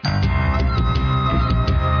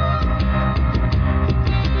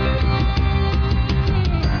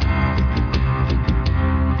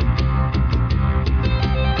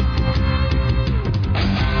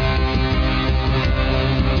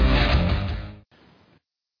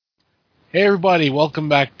Hey everybody, welcome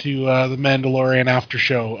back to the Mandalorian After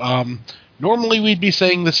Show. Normally we'd be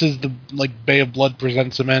saying this is the Bay of Blood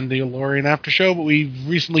presents the Mandalorian After Show, but we've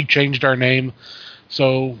recently changed our name.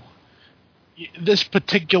 So this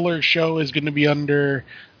particular show is going to be under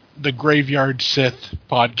the Graveyard Sith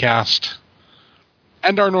podcast.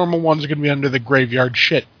 And our normal ones are going to be under the Graveyard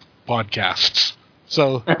Shit podcasts.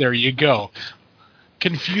 So there you go.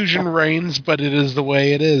 Confusion reigns, but it is the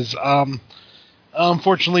way it is.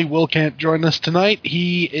 Unfortunately, Will can't join us tonight.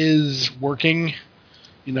 He is working,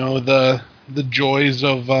 the joys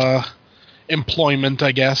of employment,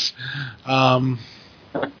 I guess. So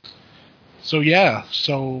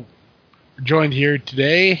we're joined here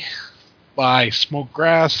today by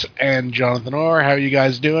Smokegrass and Jonathan Orr. How are you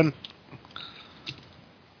guys doing?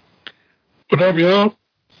 What up, y'all?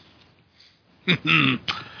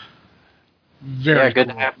 Very good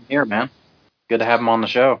to have him here, man. Good to have him on the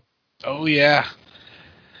show. Oh, yeah.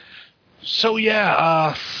 So,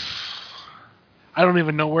 I don't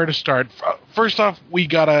even know where to start. First off, we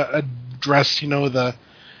gotta address, the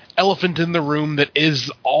elephant in the room that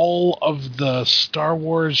is all of the Star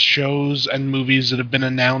Wars shows and movies that have been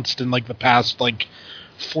announced in, the past,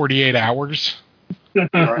 48 hours.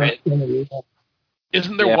 Right.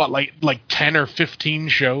 Isn't there, 10 or 15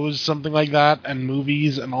 shows, something like that, and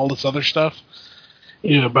movies and all this other stuff?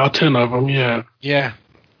 Yeah, about 10 of them, yeah. Yeah.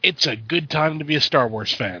 It's a good time to be a Star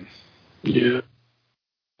Wars fan. Yeah.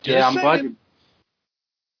 I'm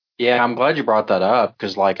glad you brought that up,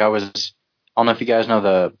 because, I don't know if you guys know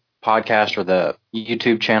the podcast or the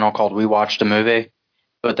YouTube channel called We Watched a Movie,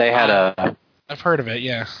 but they had I've heard of it,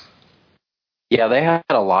 yeah. Yeah, they had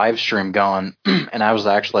a live stream going, and I was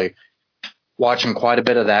actually watching quite a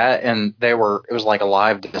bit of that, and it was like a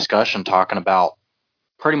live discussion talking about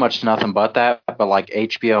pretty much nothing but that, but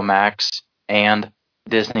HBO Max and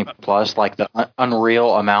Disney Plus, the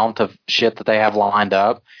unreal amount of shit that they have lined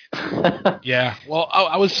up. Yeah, well,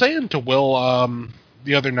 I was saying to Will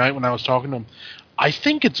the other night when I was talking to him, I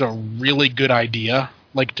think it's a really good idea,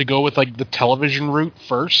 to go with the television route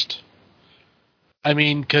first. I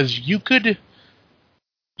mean, because you could,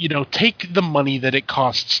 take the money that it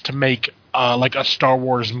costs to make a Star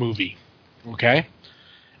Wars movie, okay,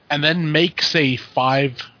 and then make, say,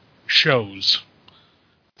 5 shows.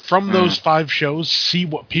 From those 5 shows, see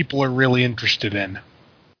what people are really interested in.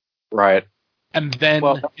 Right. And then,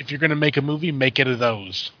 if you're going to make a movie, make it of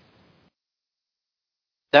those.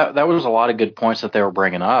 That was a lot of good points that they were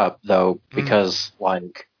bringing up, though, because,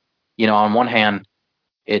 on one hand,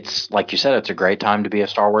 it's, like you said, it's a great time to be a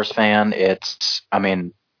Star Wars fan.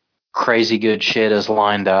 Crazy good shit is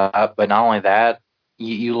lined up. But not only that,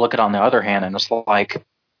 you look at it on the other hand, and it's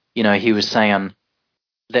he was saying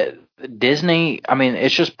that Disney,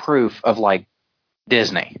 it's just proof of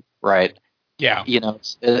Disney, right? Yeah.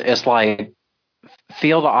 It's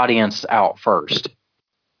feel the audience out first.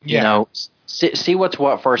 Yeah. See what's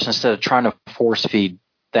what first instead of trying to force feed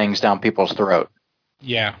things down people's throat.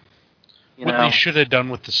 Yeah. What they should have done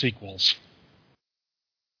with the sequels.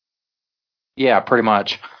 Yeah, pretty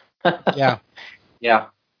much. Yeah. Yeah.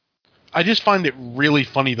 I just find it really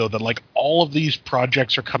funny, though, that all of these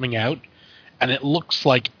projects are coming out, and it looks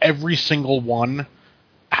like every single one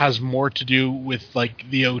has more to do with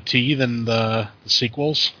the OT than the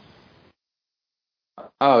sequels.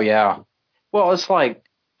 Oh yeah. Well, it's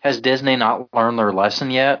has Disney not learned their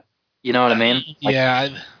lesson yet? You know what I mean? Yeah.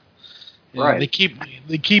 Right. They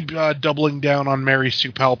keep doubling down on Mary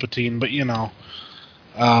Sue Palpatine, but yeah.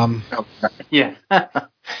 Yeah.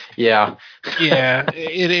 Yeah.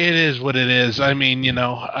 It is what it is.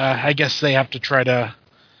 I guess they have to try to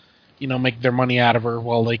make their money out of her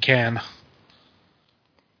while they can.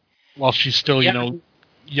 While she's still,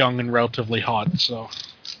 young and relatively hot, so.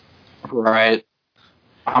 Right.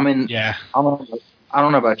 Yeah. I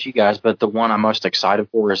don't know about you guys, but the one I'm most excited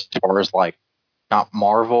for as far as not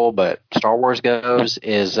Marvel, but Star Wars goes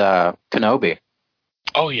is Kenobi.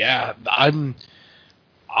 Oh yeah. I'm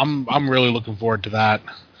really looking forward to that.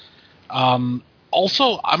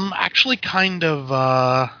 Also, I'm actually kind of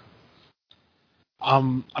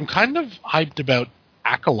I'm kind of hyped about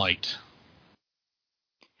Acolyte.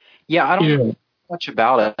 Yeah, I don't know much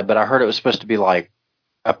about it, but I heard it was supposed to be a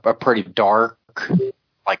pretty darker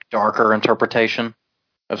interpretation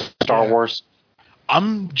of Star Wars.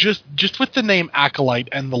 I'm just with the name Acolyte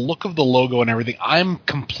and the look of the logo and everything, I'm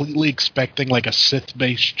completely expecting a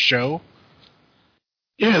Sith-based show.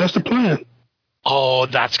 Yeah, that's the plan. Oh,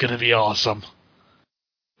 that's going to be awesome.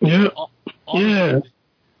 Yeah. Honestly,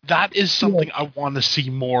 that is something I want to see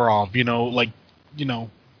more of, the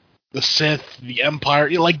Sith, the Empire,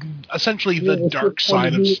 essentially the dark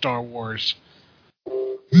side of Star Wars.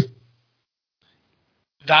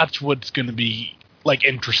 that's what's going to be like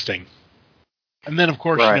interesting. And then, of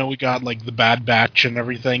course, Right. we got like the Bad Batch and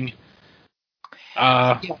everything.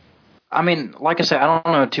 Yeah. I mean, like I said, I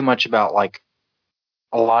don't know too much about like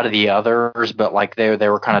a lot of the others, but like they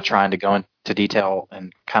were kind of trying to go into detail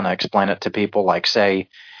and kind of explain it to people. Like, say,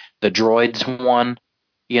 the droids one,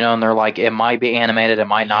 and they're like, it might be animated, it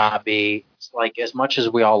might not be. It's like, as much as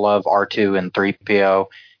we all love R2 and 3PO,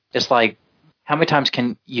 it's like, how many times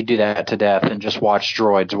can you do that to death and just watch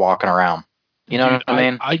droids walking around? You know what I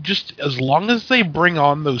mean? I just, as long as they bring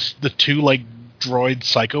on the two like droid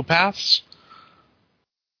psychopaths,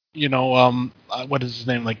 what is his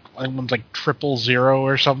name? Like one's like 000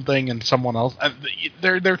 or something, and someone else.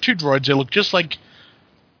 They're two droids. They look just like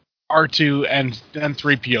R2 and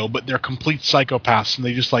 3PO, but they're complete psychopaths, and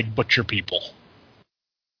they just like butcher people.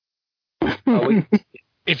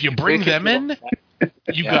 If you bring them in,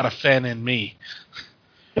 you got a fan in me.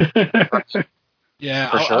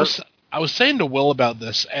 Yeah, For sure. I was saying to Will about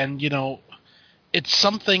this, and it's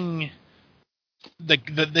something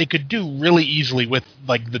that they could do really easily with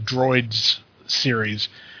like the Droids series.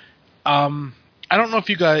 I don't know if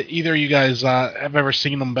either of you guys have ever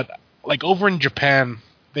seen them, but like over in Japan,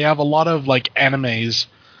 they have a lot of like animes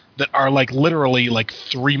that are like literally like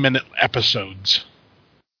 3-minute episodes.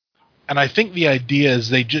 And I think the idea is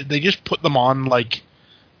they just put them on like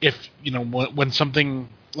if when something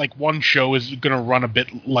like one show is going to run a bit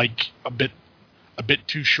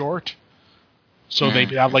too short, so they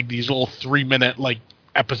have like these little 3-minute like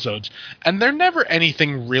episodes, and they're never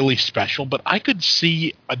anything really special. But I could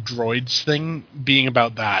see a droids thing being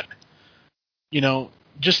about that.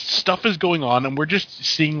 Just stuff is going on, and we're just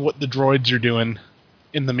seeing what the droids are doing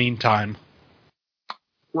in the meantime.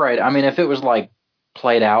 Right. I mean, if it was like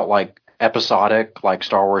played out like episodic, like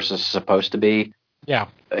Star Wars is supposed to be, Yeah.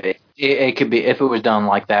 It could be, if it was done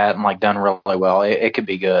like that and like done really well, it could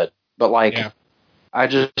be good. But like, I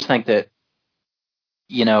just think that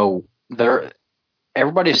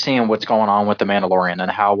everybody's seeing what's going on with the Mandalorian and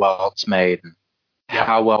how well it's made, and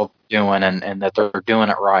how well it's doing, and that they're doing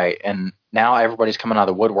it right. And now everybody's coming out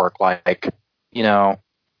of the woodwork, like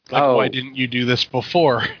why didn't you do this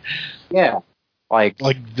before? Yeah, like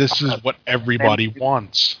this is what everybody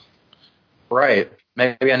wants. Right.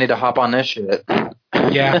 Maybe I need to hop on this shit.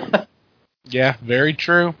 Yeah. Yeah, very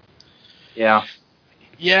true. Yeah.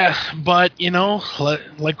 Yeah, but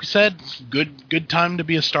like we said, good time to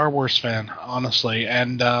be a Star Wars fan, honestly,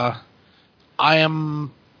 and I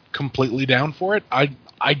am completely down for it.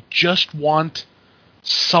 I just want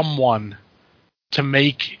someone to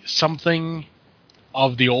make something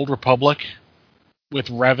of the Old Republic with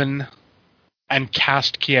Revan and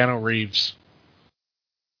cast Keanu Reeves.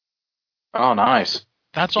 Oh, nice.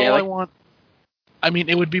 That's all I want. I mean,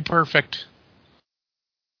 it would be perfect.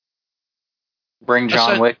 Bring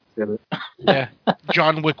John Wick to it. Yeah,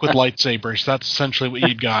 John Wick with lightsabers. That's essentially what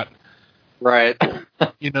you'd got. Right.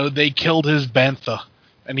 They killed his bantha,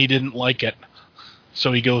 and he didn't like it,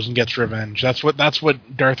 so he goes and gets revenge. That's what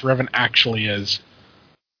Darth Revan actually is.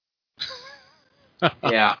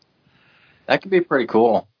 Yeah, that could be pretty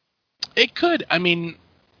cool. It could. I mean,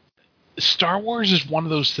 Star Wars is one of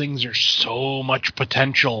those things. There's so much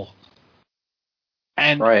potential,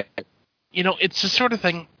 and right. It's the sort of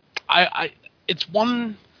thing. It's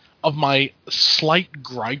one of my slight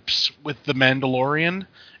gripes with The Mandalorian,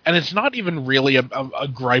 and it's not even really a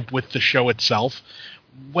gripe with the show itself.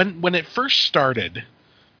 When it first started,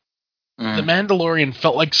 The Mandalorian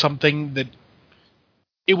felt like something that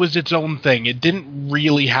it was its own thing. It didn't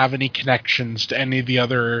really have any connections to any of the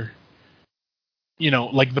other,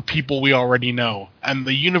 like the people we already know, and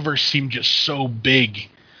the universe seemed just so big.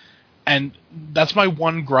 And that's my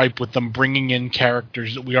one gripe with them bringing in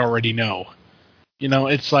characters that we already know.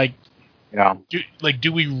 It's like,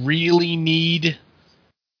 do we really need?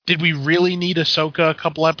 Did we really need Ahsoka a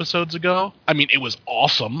couple episodes ago? I mean, it was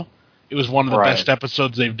awesome. It was one of the best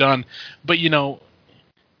episodes they've done. But oh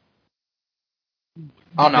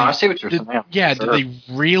no, I see what you're saying. Yeah, sure. Did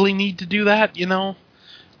they really need to do that?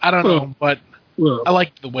 I don't know, but I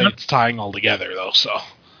like the way it's tying all together, though. So.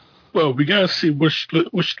 Well, we gotta see which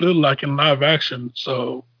look like in live action.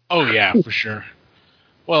 So. Oh yeah, for sure.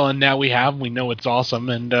 Well, and now we know it's awesome,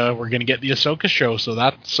 and we're gonna get the Ahsoka show, so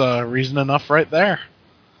that's reason enough right there.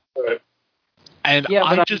 Right. And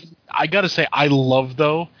I gotta say, I love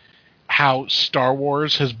though how Star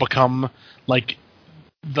Wars has become like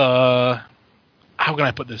how can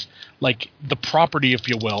I put this? Like the property, if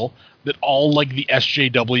you will, that all like the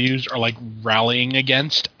SJWs are like rallying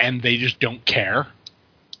against, and they just don't care.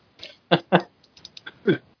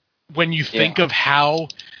 When you think of how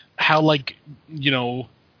like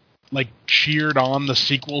like cheered on the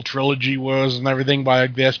sequel trilogy was and everything by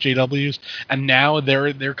the SJWs, and now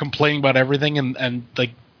they're complaining about everything, and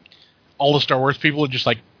like all the Star Wars people are just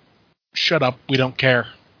like, shut up, we don't care.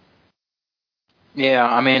 Yeah,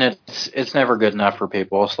 I mean, it's never good enough for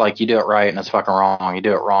people. It's like you do it right and it's fucking wrong. You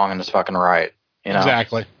do it wrong and it's fucking right. You know?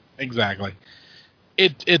 Exactly.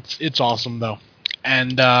 It's awesome though,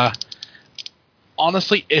 and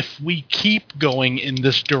honestly, if we keep going in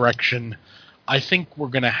this direction, I think we're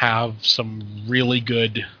gonna have some really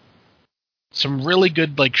good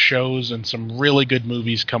like shows and some really good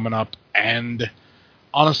movies coming up. And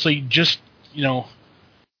honestly, just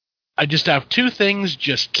I just have two things: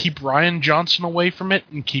 just keep Rian Johnson away from it,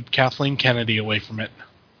 and keep Kathleen Kennedy away from it.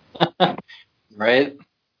 Right?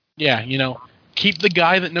 Yeah, keep the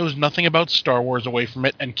guy that knows nothing about Star Wars away from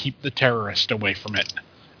it, and keep the terrorist away from it,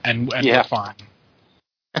 and we're fine.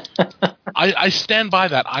 I stand by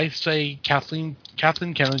that. I say Kathleen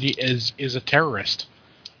Kennedy is a terrorist.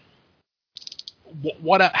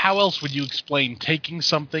 How else would you explain taking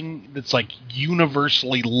something that's like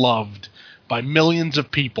universally loved by millions of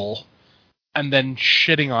people and then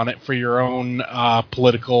shitting on it for your own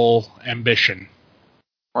political ambition?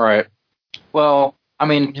 Right. Well, I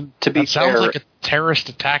mean, to be fair, sounds like a terrorist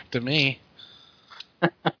attack to me.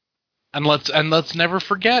 and let's never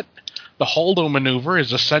forget, the Holdo maneuver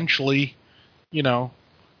is essentially,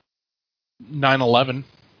 9/11.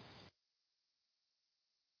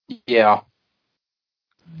 Yeah.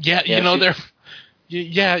 Yeah,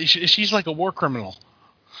 she's like a war criminal.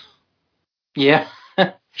 Yeah.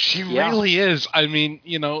 She really is. I mean,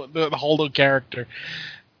 the Holdo character.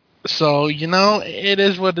 So, it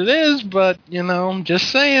is what it is, but,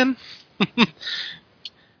 just saying.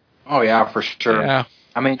 Oh, yeah, for sure. Yeah.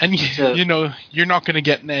 I mean, and you're not going to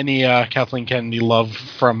get any Kathleen Kennedy love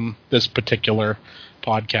from this particular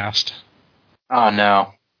podcast. Oh,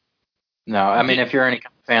 no. I mean, if you're any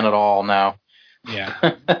kind of fan at all, no.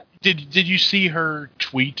 Yeah. Did you see her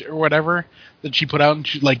tweet or whatever that she put out? And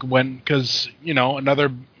she because another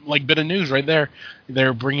bit of news right there.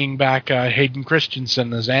 They're bringing back Hayden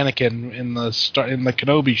Christensen as Anakin in the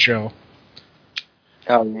Kenobi show.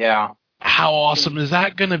 Oh yeah. How awesome is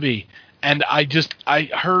that going to be? And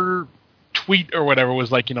her tweet or whatever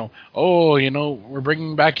was like, we're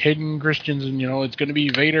bringing back Hayden Christensen, it's going to be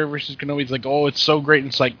Vader versus Kenobi. It's like, oh, it's so great. And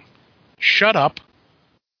it's like, shut up.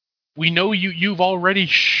 We know you've already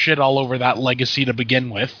shit all over that legacy to begin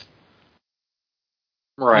with.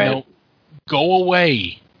 Right. Go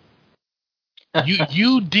away.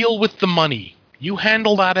 You deal with the money. You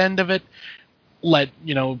handle that end of it. Let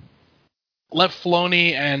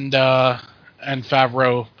Filoni and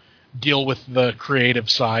Favreau deal with the creative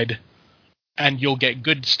side, and you'll get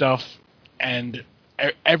good stuff, and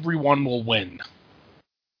everyone will win.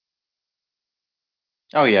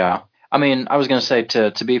 Oh yeah. I mean, I was going to say,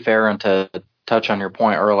 to be fair and to touch on your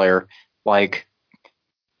point earlier,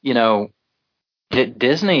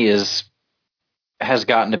 Disney has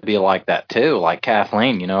gotten to be like that too, like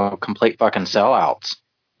Kathleen, complete fucking sellouts.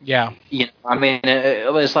 Yeah. I mean,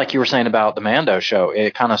 it's like you were saying about the Mando show.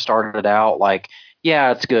 It kind of started out like,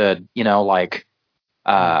 yeah, it's good,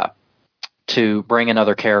 to bring in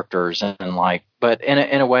other characters and but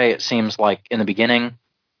in a way, it seems like in the beginning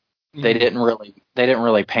they didn't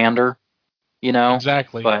really pander,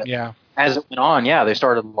 Exactly. But yeah, as it went on, they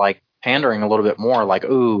started pandering a little bit more,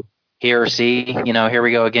 ooh, here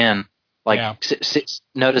we go again.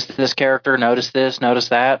 Notice this character, notice this, notice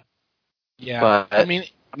that. Yeah, but I mean,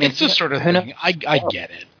 it's the sort of thing. I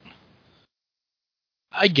get it.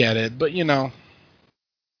 I get it, but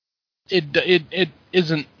it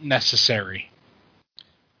isn't necessary.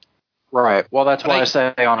 Right. Well, that's why I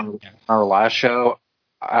say on our last show,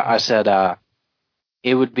 I said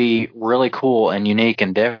it would be really cool and unique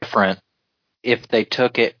and different if they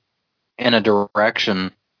took it in a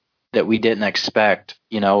direction that we didn't expect,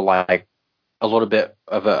 a little bit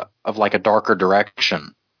of a darker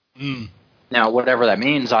direction. Mm. Now, whatever that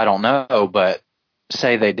means, I don't know, but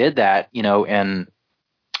say they did that, and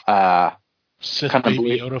Sith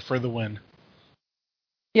Baby Yoda for the win.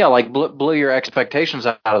 Yeah, blew your expectations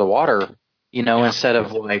out of the water, instead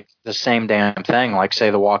of the same damn thing, say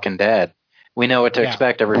The Walking Dead. We know what to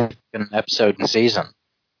expect every episode and season.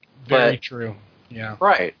 Very true. Yeah.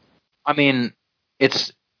 Right. I mean,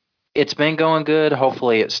 it's been going good.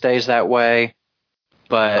 Hopefully, it stays that way.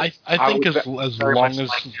 But I think as long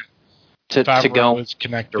as to go is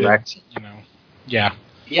connected, direction. Yeah.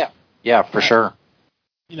 Yeah, for sure.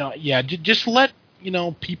 Just let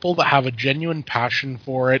people that have a genuine passion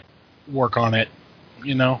for it work on it.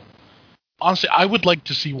 Honestly, I would like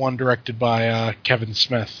to see one directed by Kevin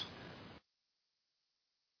Smith.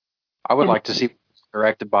 I would like to see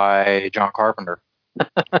directed by John Carpenter.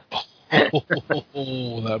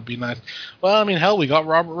 Oh, that'd be nice. Well, I mean, hell, we got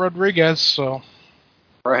Robert Rodriguez, so.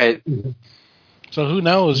 Right. So who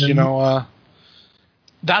knows, you know,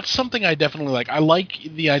 that's something I definitely like. I like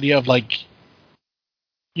the idea of, like,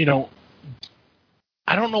 you know,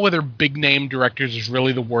 I don't know whether big name directors is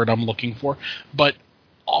really the word I'm looking for, but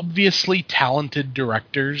obviously talented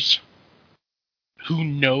directors who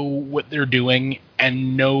know what they're doing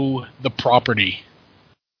and know the property.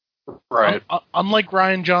 Right. Unlike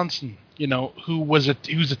Rian Johnson, you know, who's a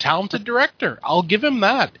talented director. I'll give him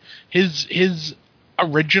that. His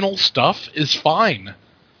original stuff is fine.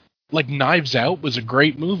 Like Knives Out was a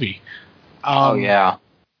great movie. Oh yeah.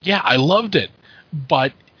 Yeah, I loved it.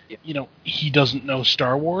 But you know, he doesn't know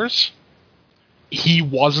Star Wars. He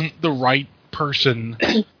wasn't the right person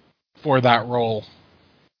for that role.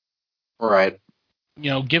 Right.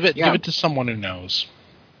 You know, give it to someone who knows.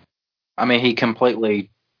 I mean, he completely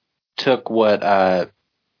took what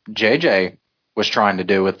JJ was trying to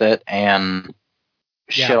do with it and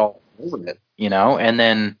shit all over it, you know? And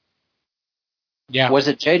then was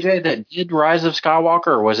it JJ that did Rise of Skywalker,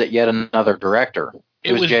 or was it yet another director?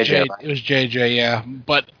 It was JJ. Right? It was JJ, yeah.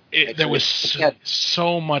 But there was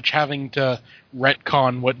so much having to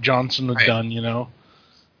retcon what Johnson had done, you know?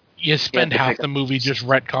 You spend half the movie just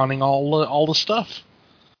retconning all the stuff.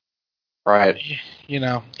 Right. You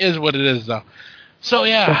know, is what it is, though. So,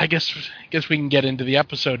 yeah, I guess we can get into the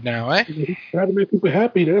episode now, eh? Try to make people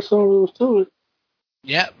happy. That's all there was to it.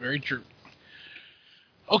 Yeah, very true.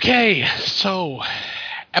 Okay, so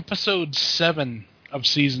episode 7 of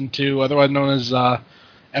season 2, otherwise known as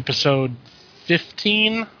episode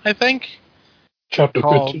 15, I think. Chapter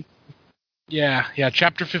 15. Yeah,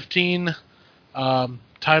 chapter 15,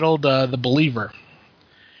 titled The Believer.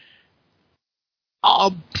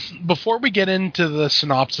 Before we get into the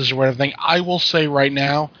synopsis or everything, I will say right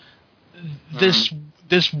now, this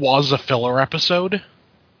was a filler episode.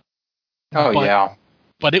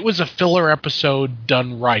 But it was a filler episode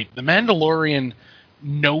done right. The Mandalorian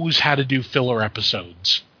knows how to do filler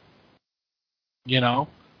episodes. You know?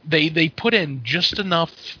 They put in just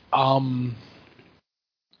enough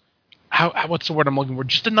what's the word I'm looking for?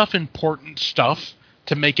 Just enough important stuff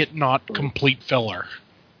to make it not complete filler.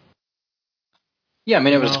 Yeah, I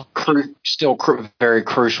mean, it was still very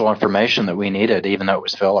crucial information that we needed, even though it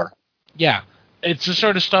was filler. Yeah. It's the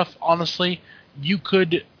sort of stuff, honestly, you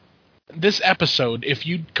could... This episode, if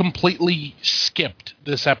you'd completely skipped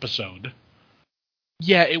this episode,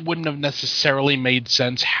 yeah, it wouldn't have necessarily made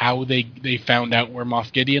sense how they found out where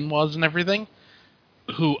Moff Gideon was and everything.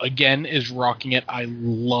 Who, again, is rocking it. I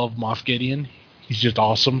love Moff Gideon. He's just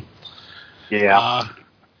awesome. Yeah.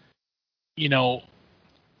 You know,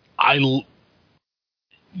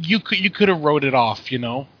 you could have wrote it off, you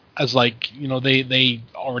know, as like, you know, they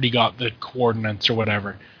already got the coordinates or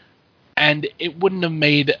whatever. And it wouldn't have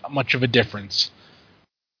made much of a difference.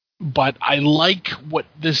 But I like what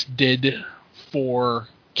this did for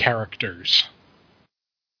characters.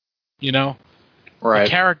 You know? Right. The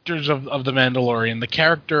characters of the Mandalorian. The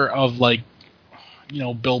character of, like, you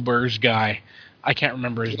know, Bill Burr's guy. I can't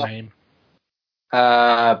remember his name.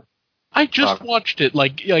 I just watched it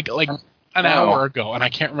like an hour ago, and I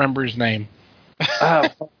can't remember his name.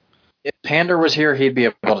 If Pander was here, he'd be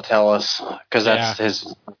able to tell us, because that's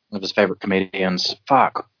one of his favorite comedians.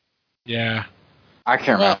 Fuck. Yeah. I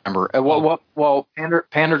can't remember. Well,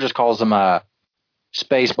 Pander just calls him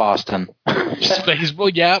Space Boston.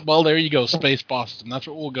 Well, there you go, Space Boston. That's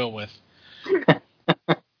what we'll go with.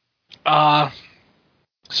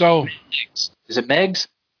 So... Is it Migs?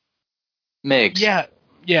 Migs.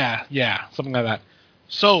 Yeah, something like that.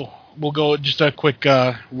 So, we'll go just a quick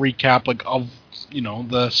recap of, you know,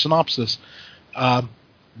 the synopsis.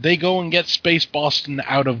 They go and get Space Boston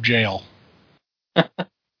out of jail.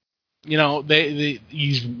 You know,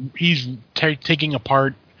 he's taking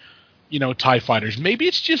apart, you know, TIE fighters. Maybe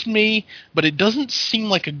it's just me, but it doesn't seem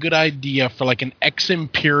like a good idea for like an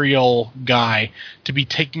ex-Imperial guy to be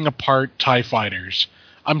taking apart TIE fighters.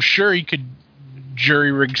 I'm sure he could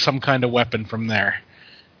jury-rig some kind of weapon from there,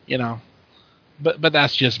 you know. But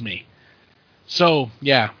that's just me. So,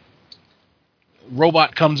 yeah.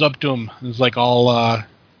 Robot comes up to him and is like all,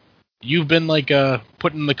 you've been like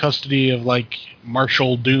put in the custody of like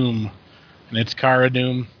Marshal Doom, and it's Cara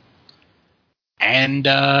Doom. And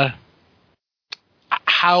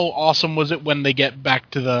how awesome was it when they get back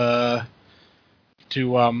to the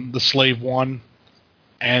Slave One,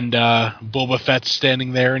 and Boba Fett's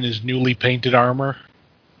standing there in his newly painted armor?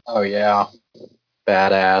 Oh yeah,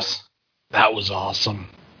 badass. That was awesome.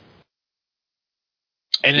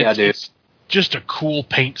 And yeah, dude. just a cool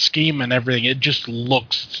paint scheme and everything. It just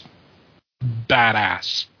looks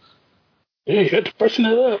badass. Yeah, you had to freshen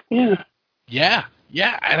it up. Yeah.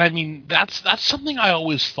 Yeah, and I mean that's something I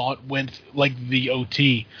always thought went like the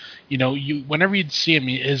OT. You know, whenever you'd see him,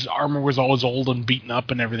 his armor was always old and beaten up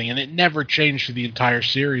and everything, and it never changed for the entire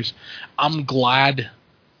series. I'm glad,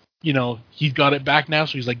 you know, he's got it back now,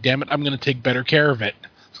 so he's like, damn it, I'm going to take better care of it.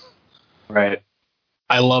 Right.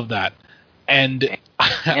 I love that, and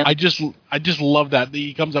I just love that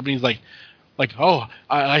he comes up and he's like, oh,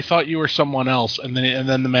 I thought you were someone else, and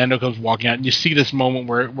then the Mando comes walking out, and you see this moment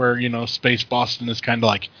where you know, Space Boston is kind of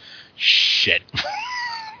like, shit.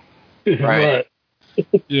 Right.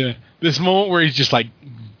 Yeah, this moment where he's just like,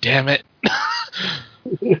 damn it.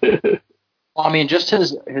 Well, I mean, just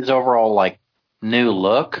his overall like new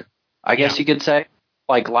look, I guess you could say.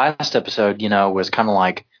 Like last episode, you know, was kind of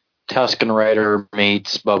like Tusken Raider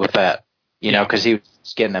meets Boba Fett, you know, because he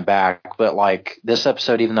was getting it back. But like this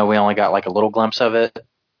episode, even though we only got like a little glimpse of it,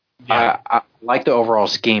 I like the overall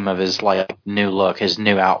scheme of his like new look, his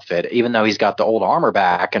new outfit. Even though he's got the old armor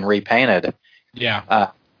back and repainted, you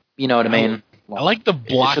know what I mean. I like the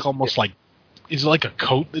black, almost like, is it like a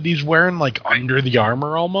coat that he's wearing, like under the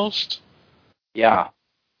armor almost? Yeah.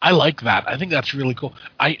 I like that. I think that's really cool.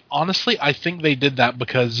 I think they did that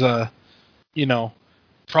because, you know,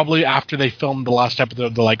 probably after they filmed the last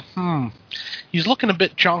episode, they're like, he's looking a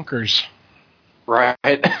bit chonkers.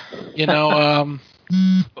 Right. You know,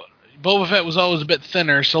 Boba Fett was always a bit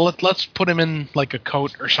thinner, so let's put him in like a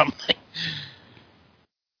coat or something.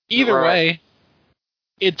 Either way,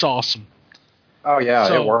 it's awesome. Oh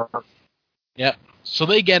yeah, it worked. Yeah. So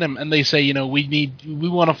they get him and they say, you know, we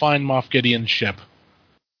want to find Moff Gideon's ship.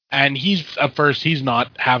 And at first he's not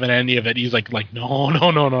having any of it. He's like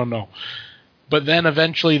no. But then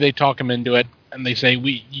eventually they talk him into it and they say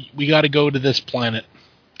we got to go to this planet.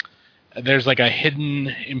 There's like a hidden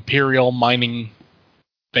Imperial mining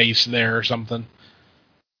base there or something.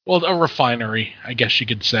 Well, a refinery, I guess you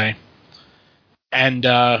could say. And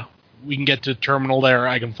we can get to the terminal there.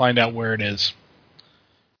 I can find out where it is.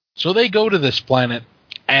 So they go to this planet,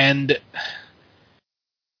 and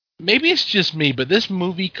maybe it's just me, but this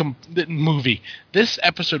this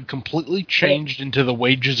episode completely changed into the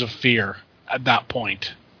Wages of Fear at that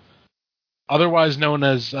point. Otherwise known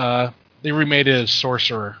as, they remade it as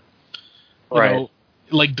Sorcerer. You know,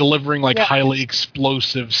 like delivering like highly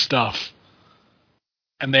explosive stuff.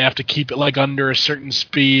 And they have to keep it like under a certain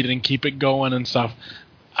speed and keep it going and stuff.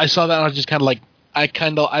 I saw that and I was just kind of like, I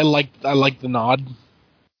like the nod.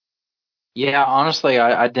 Yeah, honestly,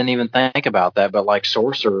 I didn't even think about that, but like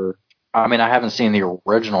Sorcerer, I mean, I haven't seen the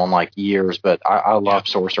original in like years, but I love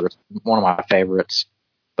Sorcerer. It's one of my favorites.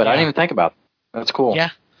 But I didn't even think about it. That's cool.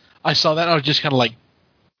 Yeah, I saw that and I was just kind of like,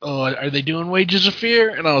 oh, are they doing Wages of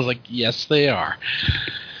Fear? And I was like, yes, they are.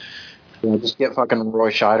 Yeah, just get fucking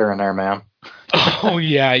Roy Scheider in there, man. Oh,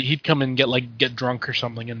 yeah, he'd come and get drunk or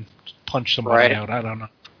something and punch somebody out. I don't know.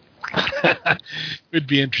 It'd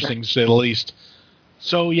be interesting, to say the least.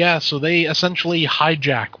 So they essentially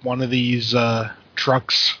hijack one of these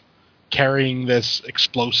trucks carrying this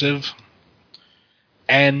explosive,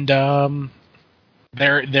 and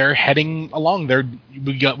they're heading along.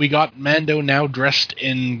 We got Mando now dressed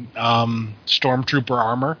in stormtrooper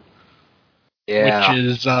armor, which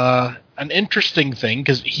is an interesting thing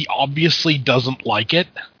because he obviously doesn't like it.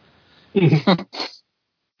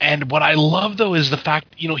 And what I love though is the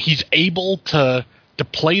fact, you know, he's able to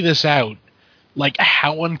play this out. Like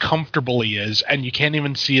how uncomfortable he is, and you can't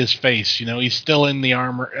even see his face. You know, he's still in the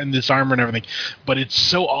armor and this armor and everything, but it's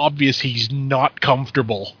so obvious he's not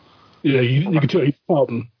comfortable. Yeah, you can tell he's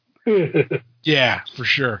pouting. Yeah, for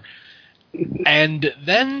sure. And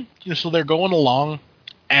then, you know, so they're going along,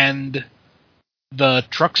 and the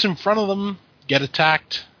trucks in front of them get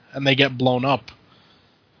attacked, and they get blown up.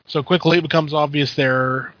 So quickly it becomes obvious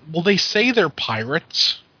they say they're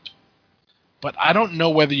pirates. But I don't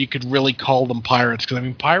know whether you could really call them pirates, because I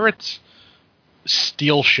mean, pirates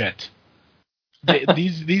steal shit.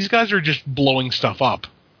 These guys are just blowing stuff up.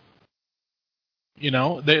 You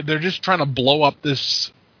know, they're just trying to blow up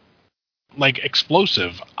this like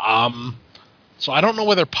explosive. So I don't know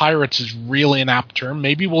whether pirates is really an apt term.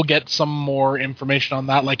 Maybe we'll get some more information on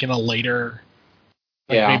that, like in a later,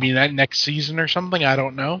 maybe that next season or something. I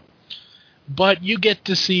don't know. But you get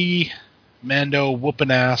to see Mando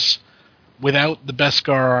whooping ass. Without the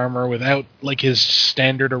Beskar armor, without like his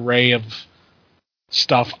standard array of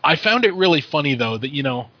stuff. I found it really funny though that, you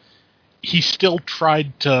know, he still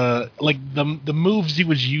tried to, like, the moves he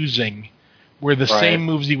was using were the same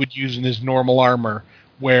moves he would use in his normal armor,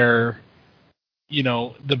 where,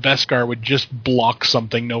 the Beskar would just block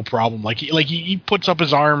something, no problem. Like he puts up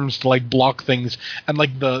his arms to like block things, and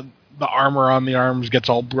like the armor on the arms gets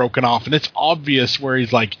all broken off, and it's obvious where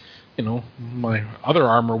he's like, my other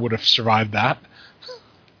armor would have survived that.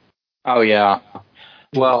 Oh yeah.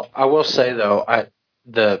 Well, I will say though,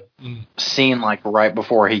 the scene like right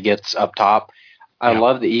before he gets up top, I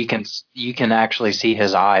love that you can actually see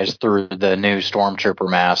his eyes through the new Stormtrooper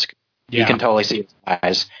mask. Yeah. You can totally see his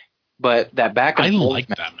eyes. But that back and forth, I like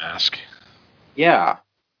that mask. Yeah.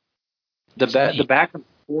 The back and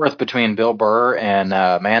forth between Bill Burr and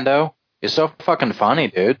Mando is so fucking funny,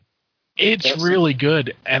 dude. It's really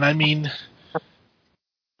good. And I mean,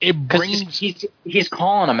 it brings... He's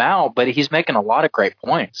calling him out, but he's making a lot of great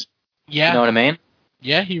points. Yeah. You know what I mean?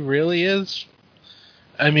 Yeah, he really is.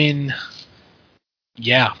 I mean,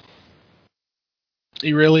 yeah.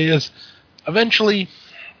 He really is. Eventually,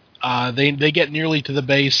 they get nearly to the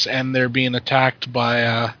base, and they're being attacked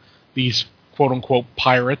by these quote-unquote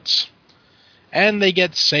pirates. And they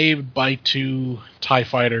get saved by 2 TIE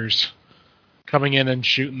fighters coming in and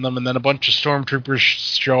shooting them, and then a bunch of stormtroopers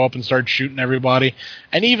show up and start shooting everybody.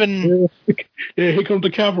 And even... Yeah, here comes the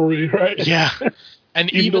cavalry, right? Yeah. And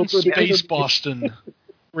even Space Boston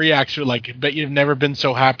reacts to like, I bet you've never been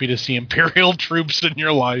so happy to see Imperial troops in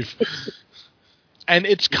your life. And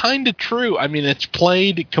it's kind of true. I mean, it's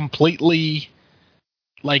played completely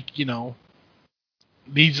like,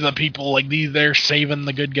 these are the people, like, they're saving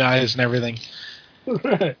the good guys and everything.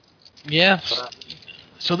 Right. Yeah.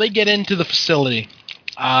 So they get into the facility.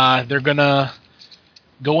 They're going to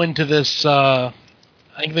go into this, I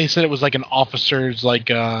think they said it was like an officer's, like,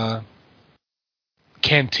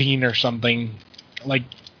 canteen or something, like,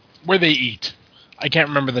 where they eat. I can't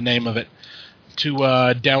remember the name of it. To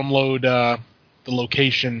download the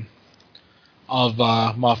location of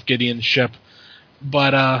Moff Gideon's ship.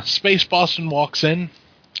 But Space Boston walks in,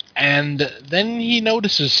 and then he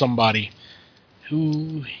notices somebody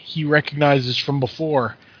who he recognizes from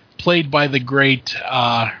before, played by the great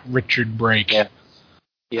Richard Brake. Yeah.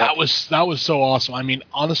 That was so awesome. I mean,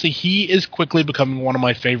 honestly, he is quickly becoming one of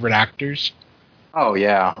my favorite actors. Oh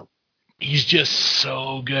yeah, he's just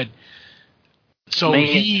so good. So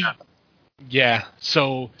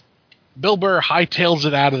So Bill Burr hightails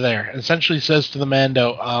it out of there and essentially says to the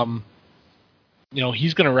Mando,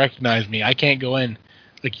 he's going to recognize me. I can't go in.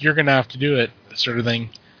 Like, you're going to have to do it, sort of thing.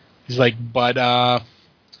 He's like, but,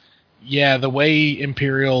 the way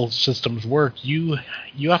Imperial systems work, you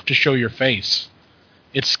have to show your face.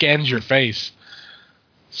 It scans your face.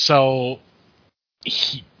 So,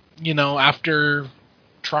 after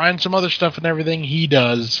trying some other stuff and everything, he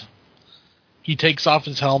takes off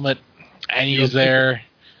his helmet, and he's there,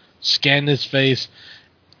 scan his face.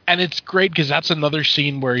 And it's great because that's another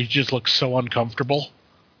scene where he just looks so uncomfortable.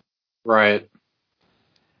 Right.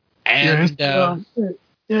 And it's the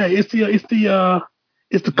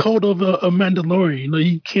code of a Mandalorian.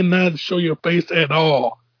 You cannot show your face at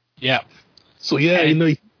all. Yeah. So he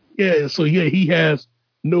has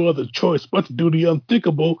no other choice but to do the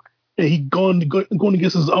unthinkable, and he's going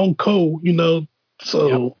against his own code.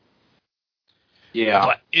 So. Yep. Yeah.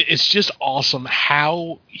 But it's just awesome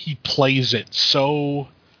how he plays it so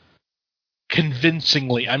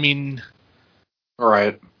convincingly. I mean,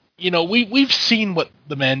 right. We've seen what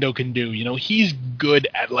the Mando can do. He's good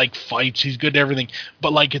at like fights. He's good at everything.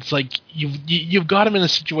 But like, it's like you've got him in a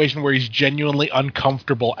situation where he's genuinely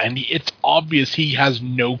uncomfortable, and it's obvious he has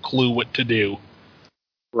no clue what to do.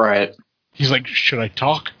 Right. He's like, should I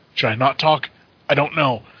talk? Should I not talk? I don't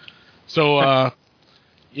know. So,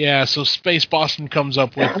 so Space Boston comes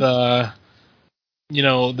up with,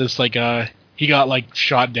 this like, he got like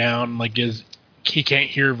shot down, like he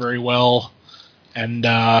can't hear very well. And,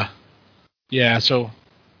 so,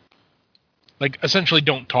 like, essentially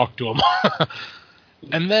don't talk to him.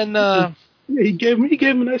 And then, he gave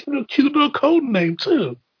him a nice little cute little code name,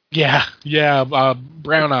 too. Yeah,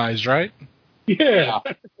 Brown Eyes, right? Yeah.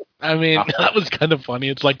 I mean, that was kind of funny.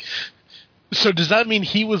 It's like, so does that mean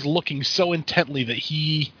he was looking so intently that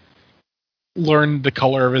he learned the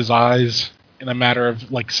color of his eyes in a matter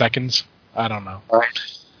of, like, seconds? I don't know. Right.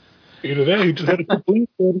 Either that, he just had a complete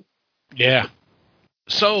one. Yeah.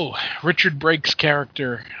 So, Richard Brake's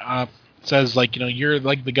character says, like, you're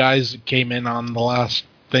like the guys that came in on the last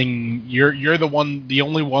thing. You're the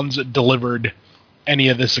only ones that delivered any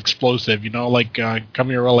of this explosive. Come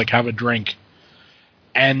here, we'll like have a drink.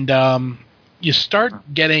 And you start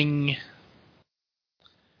getting.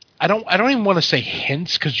 I don't even want to say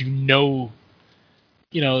hints because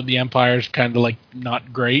the Empire's kind of like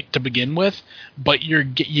not great to begin with, but you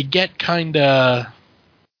get kind of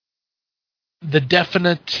the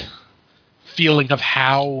definite feeling of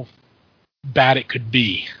how bad it could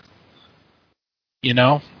be. You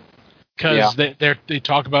know? Because they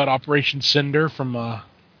talk about Operation Cinder from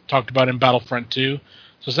talked about in Battlefront 2.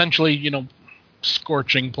 So essentially, you know,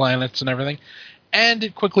 scorching planets and everything. And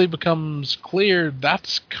it quickly becomes clear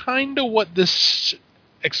that's kind of what this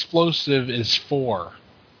explosive is for.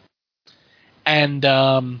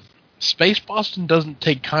 And Space Boston doesn't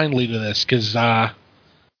take kindly to this, because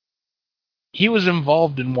he was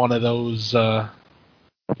involved in one of those, you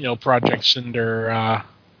know, Project Cinder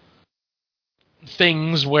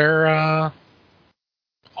things where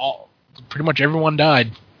pretty much everyone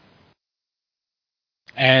died.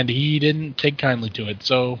 And he didn't take kindly to it,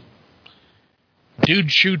 so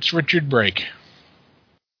dude shoots Richard Brake.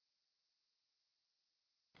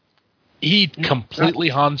 He completely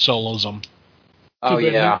Han Solos him. Oh,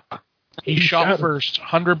 yeah. He shot first,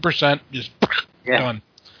 100%, just done.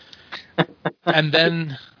 And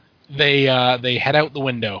then they head out the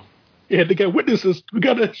window. Yeah, they got witnesses. We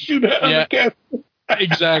got to shoot at the camera.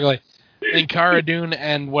 Exactly. And Cara Dune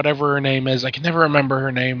and whatever her name is, I can never remember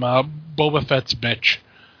her name, Boba Fett's bitch.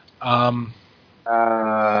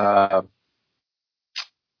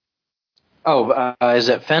 Is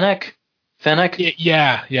it Fennec? Fennec?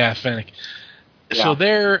 Yeah, Fennec. Yeah. So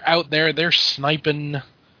they're out there, they're sniping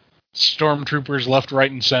stormtroopers left,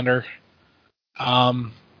 right, and center.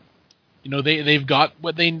 You know, they've got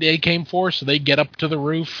what they came for, so they get up to the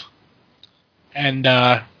roof. And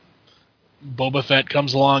Boba Fett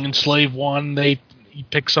comes along in Slave One. He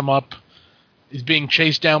picks him up. He's being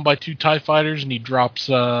chased down by 2 TIE fighters, and he drops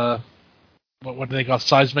what do they call,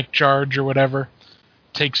 seismic charge or whatever.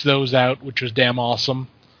 Takes those out, which was damn awesome.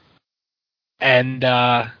 And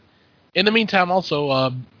in the meantime,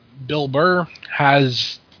 also Bill Burr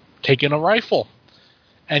has taken a rifle,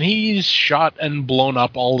 and he's shot and blown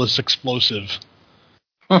up all this explosive.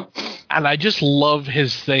 And I just love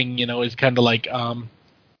his thing, you know, is kind of like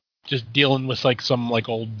just dealing with like some like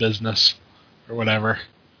old business or whatever.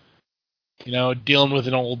 You know, dealing with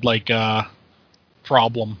an old like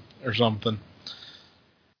problem or something.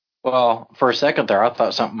 Well, for a second there, I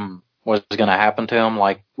thought something was going to happen to him.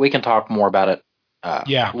 Like, we can talk more about it a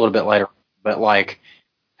little bit later. But like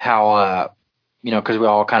how, you know, because we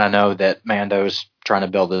all kind of know that Mando's trying to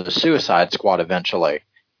build a Suicide Squad eventually.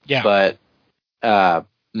 Yeah. But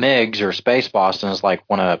Migs, or Space Boston, is like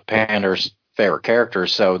one of Pander's favorite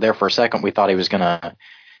characters. So there for a second, we thought he was going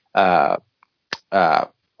to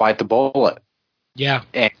bite the bullet. Yeah.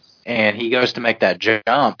 And he goes to make that jump.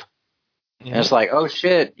 Mm-hmm. And it's like, oh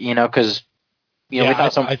shit, you know, because you know, we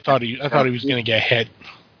thought I thought he was going to get hit.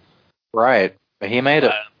 Right, but he made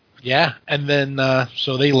it. Yeah, and then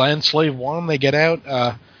so they land Slave One, they get out,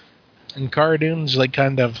 and Cara Dune's like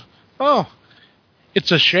kind of, oh,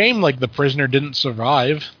 it's a shame like the prisoner didn't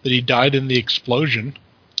survive, that he died in the explosion.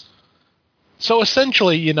 So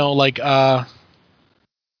essentially, you know, like a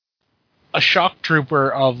shock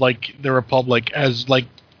trooper of like the Republic has like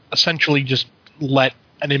essentially just let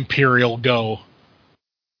an Imperial go.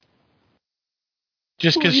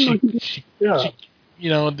 Just because she, you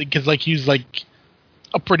know, because like he's like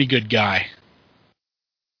a pretty good guy,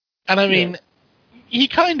 and I mean, he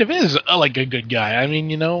kind of is like a good guy. I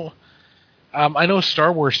mean, you know, I know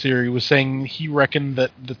Star Wars Theory was saying he reckoned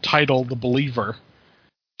that the title "The Believer"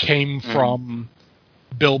 came from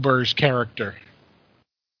Bill Burr's character.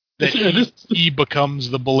 That he becomes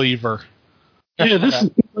the believer. Yeah, this is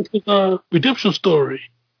like a redemption story.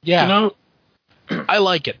 Yeah, you know? I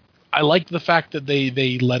like it. I like the fact that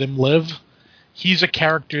they let him live. He's a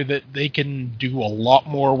character that they can do a lot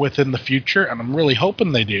more with in the future, and I'm really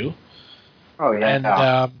hoping they do. Oh, yeah. And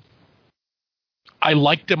I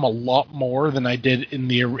liked him a lot more than I did in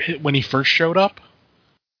when he first showed up.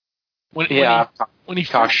 When he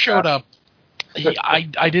first showed up,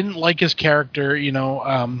 I didn't like his character, you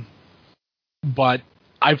know, but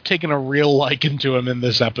I've taken a real liking to him in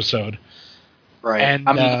this episode. Right. And,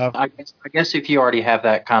 I mean, I guess if you already have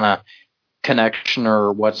that kind of connection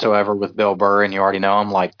or whatsoever with Bill Burr, and you already know him,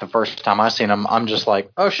 like the first time I seen him, I'm just like,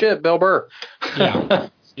 oh shit, Bill Burr. Yeah.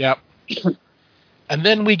 Yep. And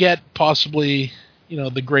then we get possibly, you know,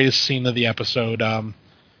 the greatest scene of the episode.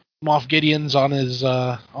 Moff Gideon's on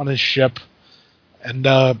his ship,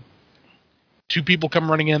 and 2 people come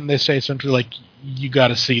running in. They say essentially like, you got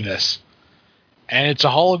to see this, and it's a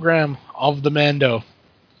hologram of the Mando.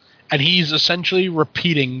 And he's essentially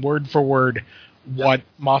repeating word for word what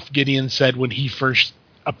Moff Gideon said when he first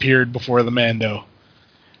appeared before the Mando.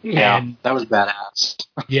 Yeah, and, that was badass.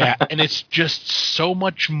 Yeah, and it's just so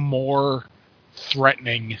much more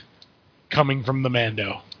threatening coming from the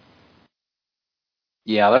Mando.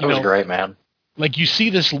 Yeah, that was great, man. like you see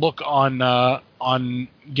this look on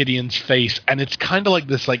Gideon's face, and it's kind of like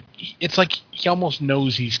this, like it's like he almost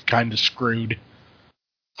knows he's kind of screwed.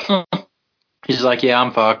 He's like, yeah,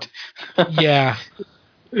 I'm fucked. Yeah,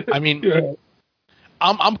 I mean, Yeah.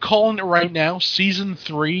 I'm calling it right now. Season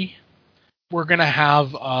 3, we're gonna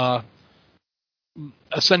have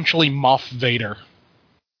essentially Moff Vader.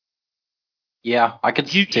 Yeah, I could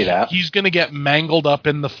see that. He's gonna get mangled up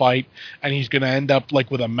in the fight, and he's gonna end up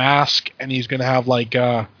like with a mask, and he's gonna have like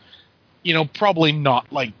probably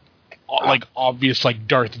not like obvious like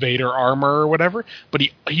Darth Vader armor or whatever, but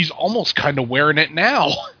he's almost kind of wearing it now.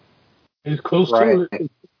 He's close Right. to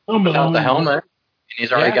it. Without the helmet, and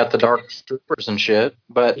he's already got the dark troopers and shit.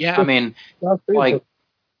 But Yeah. I mean, like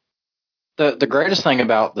the greatest thing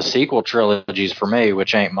about the sequel trilogies for me,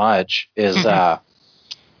 which ain't much, is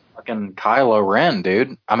fucking Kylo Ren,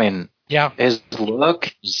 dude. I mean, Yeah, his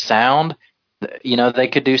look, his sound. They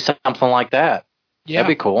could do something like that. yeah,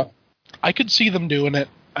 That'd be cool. I could see them doing it.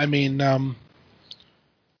 I mean,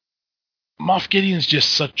 Moff Gideon's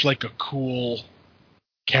just such like a cool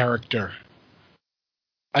character.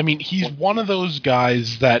 I mean, he's one of those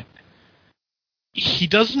guys that he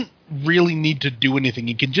doesn't really need to do anything.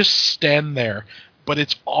 He can just stand there, but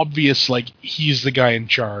it's obvious like he's the guy in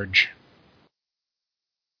charge.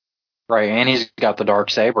 Right, and he's got the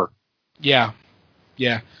dark saber. Yeah.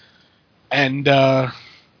 Yeah. And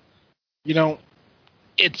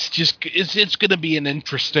it's going to be an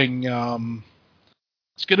interesting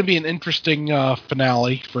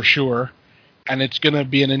finale for sure, and it's going to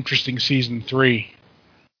be an interesting season 3.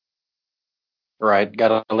 Right,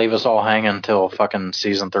 got to leave us all hanging till fucking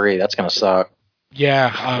season 3. That's gonna suck.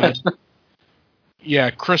 Yeah. Yeah,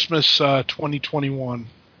 Christmas 2021.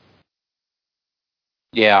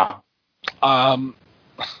 Yeah. I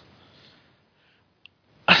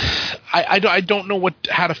don't know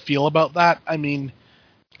how to feel about that. I mean,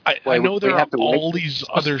 I know there are all these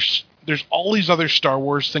there's all these other Star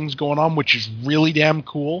Wars things going on, which is really damn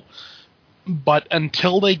cool. But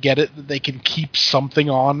until they get it, that they can keep something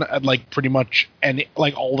on at like pretty much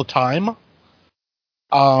all the time.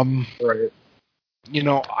 Right.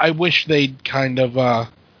 I wish they'd kind of like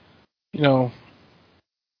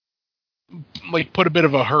put a bit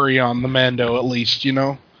of a hurry on the Mando at least.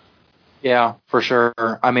 Yeah, for sure.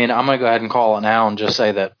 I mean, I'm going to go ahead and call it now and just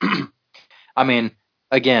say that, I mean,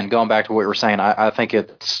 again, going back to what we were saying, I think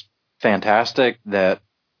it's fantastic that,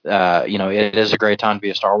 it is a great time to be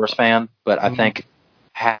a Star Wars fan, but I think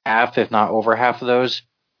half, if not over half of those,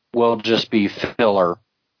 will just be filler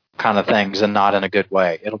kind of things and not in a good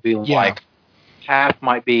way. It'll be like half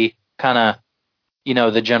might be kind of,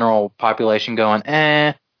 the general population going,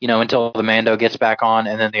 until the Mando gets back on,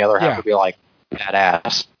 and then the other half will be like,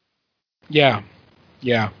 badass. Yeah.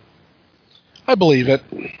 I believe it.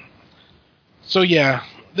 So yeah,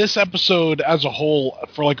 this episode as a whole,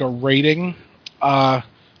 for like a rating,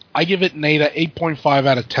 I give it an 8.5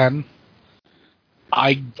 out of 10.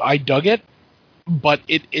 I dug it, but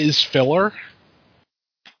it is filler.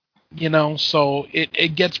 So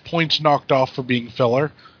it gets points knocked off for being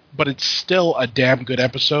filler, but it's still a damn good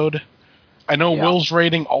episode. I know Will's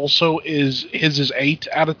rating also is 8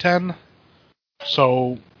 out of 10.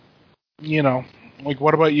 So,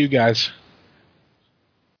 what about you guys?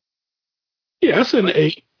 Yeah, that's an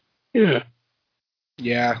 8. Yeah.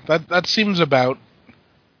 Yeah, that seems about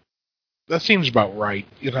right,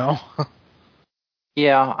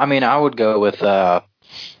 Yeah, I mean, I would go with.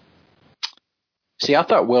 See, I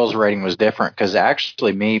thought Will's rating was different because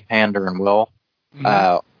actually, me, Pander, and Will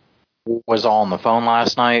was all on the phone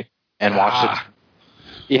last night and watched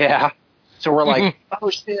it. Yeah, so we're like, oh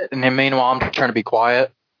shit, and then meanwhile, I'm trying to be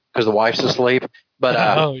quiet because the wife's asleep. But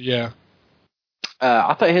oh yeah,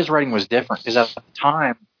 I thought his rating was different because at the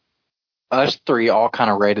time, us three all kind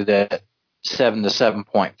of rated it 7 to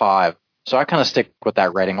 7.5. So I kind of stick with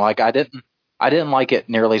that rating. Like I didn't like it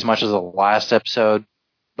nearly as much as the last episode,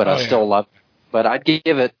 but I still love it. But I'd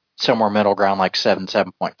give it somewhere middle ground, like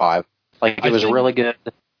 7.5. Like it was really good.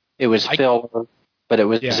 It was filler, but it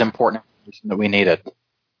was important information that we needed.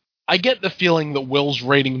 I get the feeling that Will's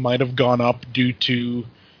rating might have gone up due to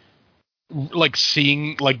like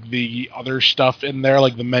seeing like the other stuff in there,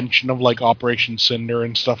 like the mention of like Operation Cinder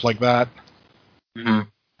and stuff like that. Mm-hmm.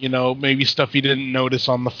 Maybe stuff he didn't notice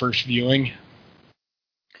on the first viewing.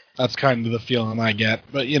 That's kind of the feeling I get,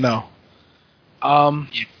 but I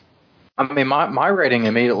mean, my rating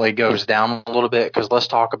immediately goes down a little bit because let's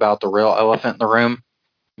talk about the real elephant in the room.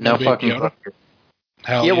 No fucking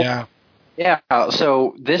hell yeah. Yeah,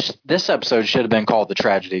 so this episode should have been called The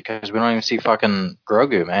Tragedy because we don't even see fucking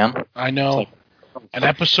Grogu, man. I know. An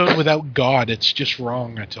episode without God, it's just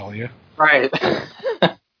wrong, I tell you. Right.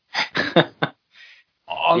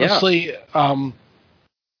 Honestly,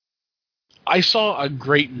 I saw a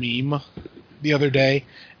great meme the other day,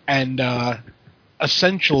 and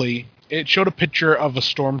essentially it showed a picture of a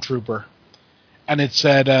stormtrooper, and it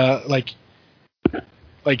said like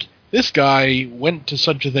this guy went to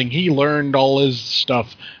such a thing. He learned all his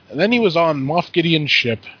stuff, and then he was on Moff Gideon's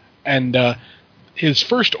ship, and his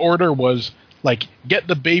first order was like, get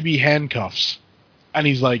the baby handcuffs, and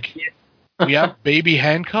he's like, we have baby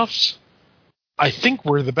handcuffs? I think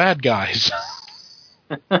we're the bad guys.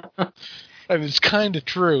 And it's kind of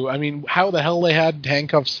true. I mean, how the hell they had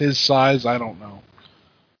handcuffs his size, I don't know.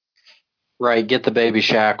 Right, get the baby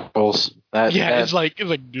shackles. It's like,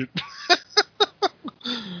 dude.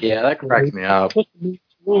 Yeah, that cracked me up. Took me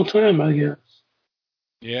a long time, I guess.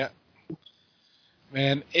 Yeah.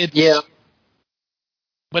 Man, it's... Yeah.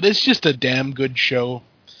 But it's just a damn good show.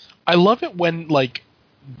 I love it when, like,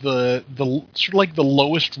 the sort of like the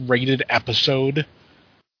lowest rated episode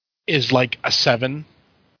is like a 7.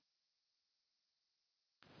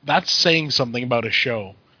 That's saying something about a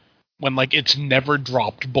show. When, like, it's never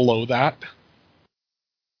dropped below that.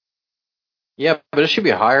 Yeah, but it should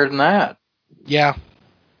be higher than that. Yeah.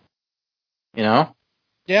 You know?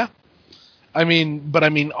 Yeah. I mean,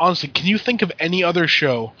 honestly, can you think of any other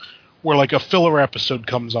show where, like, a filler episode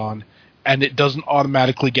comes on and it doesn't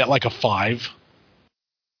automatically get, like, a 5?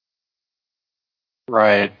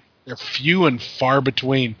 Right. They're few and far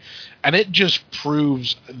between. And it just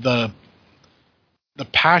proves the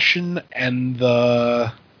passion and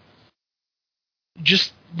the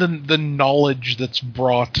knowledge that's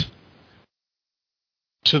brought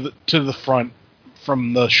to the front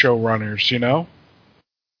from the showrunners, you know?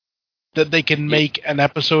 That they can make an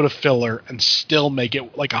episode of filler and still make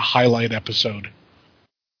it like a highlight episode.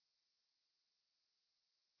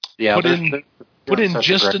 Yeah, put in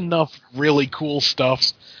just enough really cool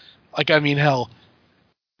stuff. Like, I mean, hell,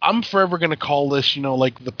 I'm forever gonna call this, you know,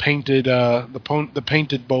 like the painted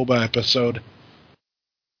painted Boba episode.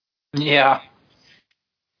 Yeah.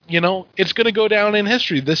 You know, it's gonna go down in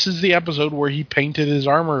history. This is the episode where he painted his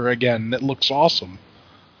armor again. It looks awesome.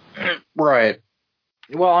 Right.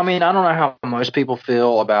 Well, I mean, I don't know how most people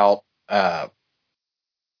feel about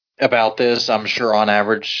this. I'm sure on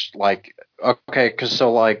average, like, okay, because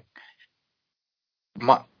so like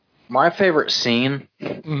my favorite scene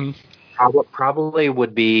probably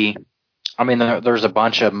would be, I mean, there's a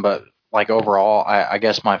bunch of them, but like overall, I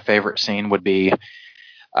guess my favorite scene would be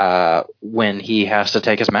when he has to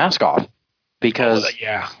take his mask off, because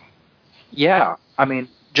yeah, I mean,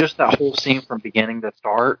 just that whole scene from beginning to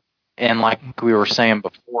start, and like we were saying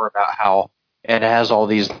before about how it has all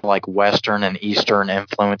these like Western and Eastern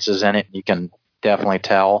influences in it, you can definitely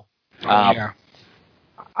tell.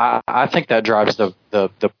 I think that drives the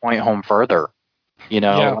point home further. You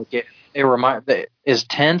know, like it as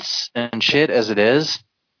tense and shit as it is.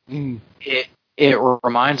 It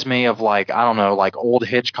reminds me of, like, I don't know, like old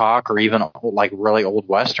Hitchcock or even like really old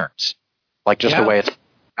Westerns, like just the way it's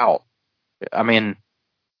out. I mean,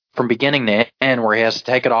 from beginning to end, where he has to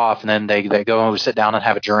take it off and then they go sit down and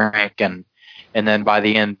have a drink, and then by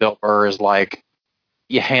the end, Bill Burr is like,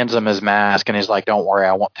 he hands him his mask and he's like, "Don't worry,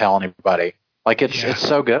 I won't tell anybody." Like it's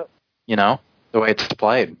so good, you know, the way it's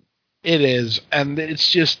played. It is, and it's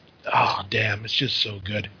just, oh damn, it's just so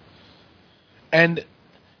good. And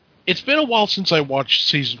it's been a while since I watched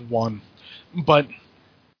season 1, but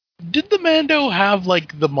did the Mando have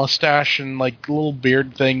like the mustache and like little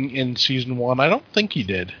beard thing in season 1? I don't think he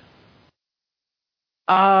did.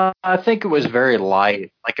 I think it was very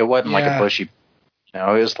light. Like it wasn't like a bushy. You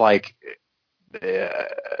know, it was like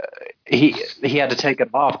he had to take it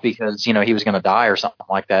off because, you know, he was going to die or something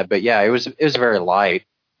like that. But yeah, it was very light.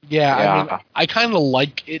 Yeah. I mean, I kind of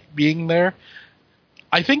like it being there.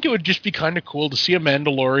 I think it would just be kind of cool to see a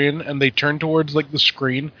Mandalorian and they turn towards like the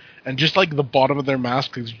screen and just like the bottom of their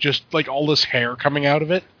mask is just like all this hair coming out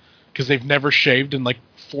of it because they've never shaved in like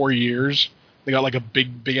 4 years. They got like a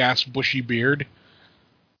big ass bushy beard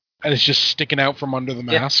and it's just sticking out from under the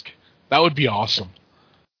mask. Yeah. That would be awesome.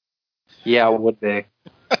 Yeah, it would be.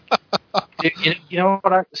 You know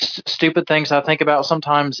what? Stupid things I think about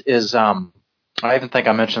sometimes is I even think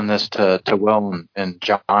I mentioned this to Will and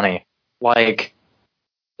Johnny. Like,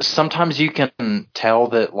 sometimes you can tell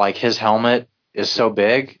that like his helmet is so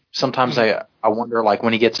big. Sometimes I wonder, like,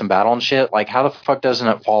 when he gets in battle and shit, like, how the fuck doesn't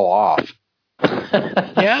it fall off?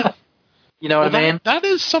 Yeah. You know what I mean? That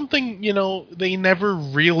is something, you know, they never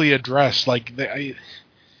really address. Like,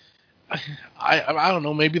 I don't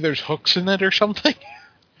know, maybe there's hooks in it or something.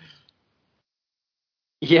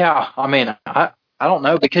 Yeah, I mean, I don't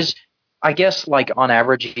know, because I guess like on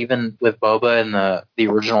average, even with Boba in the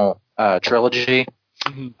original trilogy,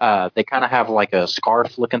 they kind of have like a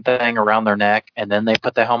scarf looking thing around their neck, and then they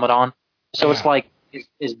put the helmet on. So it's like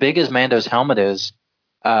as big as Mando's helmet is.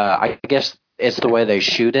 I guess it's the way they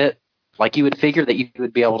shoot it. Like you would figure that you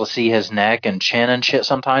would be able to see his neck and chin and shit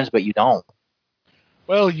sometimes, but you don't.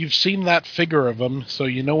 Well, you've seen that figure of him, so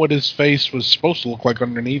you know what his face was supposed to look like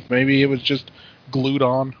underneath. Maybe it was just glued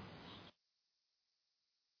on.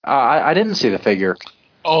 I didn't see the figure.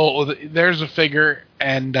 Oh, there's a figure,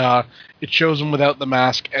 and it shows him without the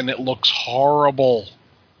mask, and it looks horrible.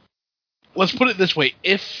 Let's put it this way: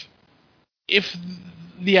 if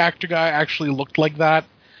the actor guy actually looked like that,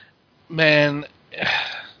 man,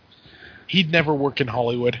 he'd never work in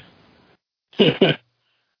Hollywood.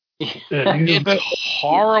 It's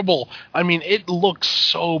horrible. I mean, it looks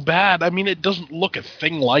so bad. I mean, it doesn't look a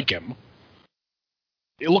thing like him.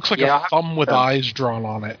 It looks like a thumb with eyes drawn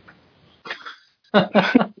on it.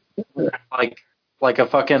 like a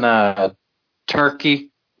fucking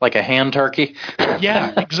turkey, like a hand turkey.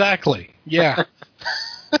 Yeah, exactly. Yeah.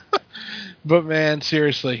 But man,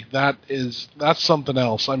 seriously, that's something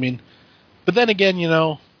else. I mean, but then again, you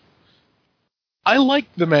know, I like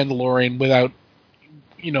the Mandalorian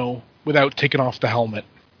without taking off the helmet.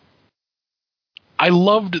 I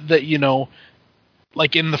loved that, you know,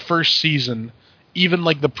 like in the first season, even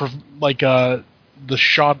like the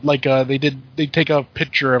shot, like they take a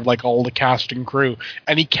picture of like all the cast and crew,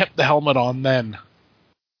 and he kept the helmet on then.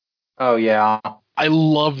 Oh yeah, I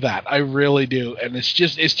love that. I really do, and it's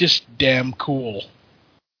just damn cool.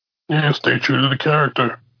 Yeah, stay true to the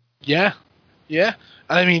character. Yeah, yeah.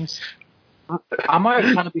 I mean, I might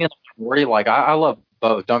kind of be in the minority. Like I love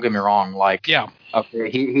both. Don't get me wrong. Like yeah, okay,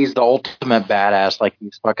 he's the ultimate badass. Like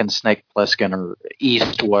he's fucking Snake Plissken or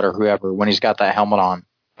Eastwood or whoever when he's got that helmet on.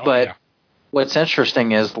 Oh, but yeah. What's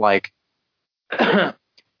interesting is like,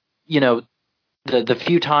 you know, the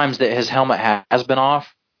few times that his helmet has been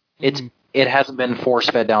off, it hasn't been force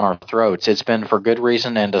fed down our throats. It's been for good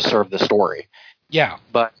reason and to serve the story. Yeah.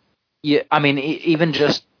 But yeah, I mean, even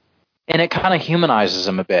just, and it kind of humanizes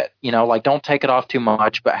him a bit. You know, like don't take it off too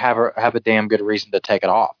much, but have a damn good reason to take it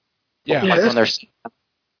off. Yeah. Like when there's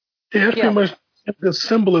pretty much the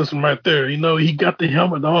symbolism right there. You know, he got the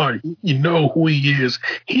helmet on. You know who he is.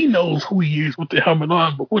 He knows who he is with the helmet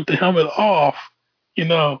on, but with the helmet off, you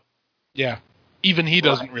know. Yeah. Even he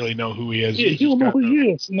doesn't really know who he is. Yeah, he don't know who he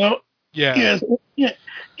is. You know. Yeah.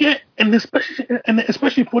 Yeah. And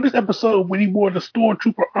especially for this episode when he wore the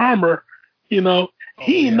stormtrooper armor, you know,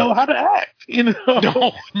 he didn't know how to act. You know.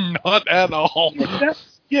 No, not at all.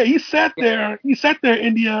 Yeah, he sat there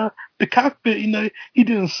in the cockpit, you know, he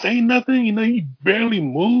didn't say nothing, you know, he barely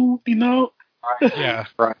moved, you know. Yeah.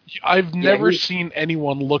 Right. I've never seen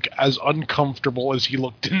anyone look as uncomfortable as he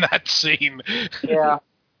looked in that scene. Yeah.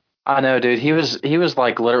 I know, dude. He was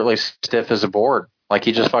like literally stiff as a board. Like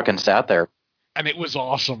he just fucking sat there. And it was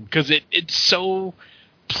awesome because it so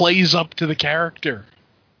plays up to the character.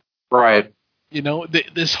 Right. You know,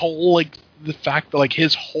 this whole like the fact that like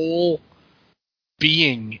his whole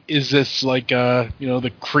being is this like you know,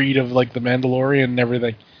 the creed of like the Mandalorian and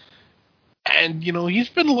everything. And you know, he's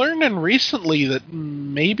been learning recently that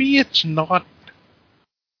maybe it's not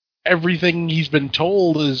everything he's been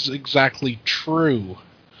told is exactly true.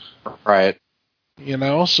 Right. You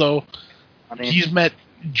know, so I mean, he's met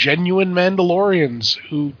genuine Mandalorians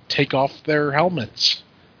who take off their helmets.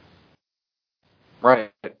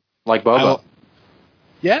 Right. Like Boba.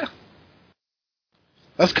 Yeah.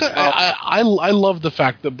 That's kind of, I love the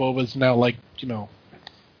fact that Boba's now like, you know,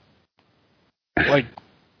 like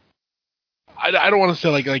I don't want to say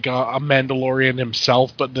like a Mandalorian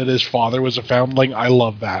himself, but that his father was a foundling. I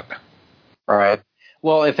love that. Right.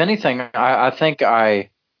 Well, if anything, I think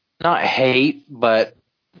I not hate, but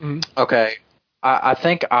okay. I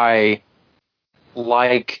think I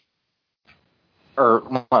like,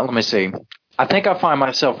 or let me see. I think I find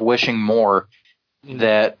myself wishing more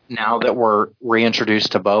that now that we're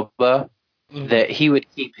reintroduced to Boba, that he would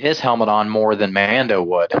keep his helmet on more than Mando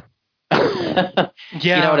would. Yeah.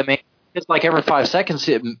 You know what I mean? It's like every 5 seconds,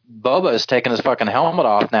 Boba is taking his fucking helmet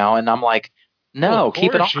off now, and I'm like, no,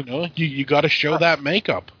 keep it on. You know, you got to show that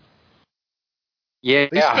makeup. Yeah.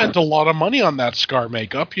 They spent a lot of money on that scar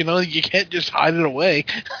makeup. You know, you can't just hide it away.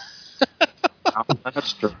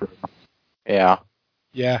 That's true. Yeah.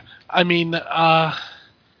 Yeah. I mean,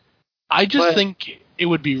 I just think it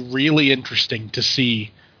would be really interesting to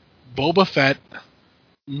see Boba Fett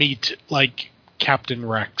meet, like, Captain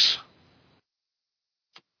Rex.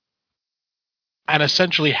 And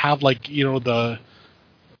essentially have, like, you know, the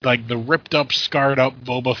ripped up, scarred up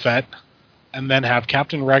Boba Fett and then have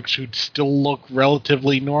Captain Rex who'd still look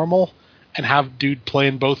relatively normal, and have dude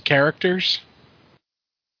playing both characters.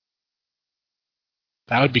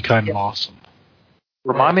 That would be kind of awesome.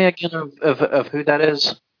 Remind me again of who that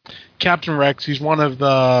is. Captain Rex. He's one of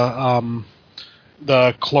the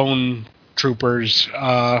clone troopers.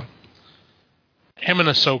 Him and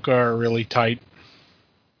Ahsoka are really tight.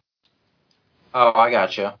 Oh, I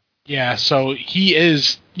gotcha. Yeah, so he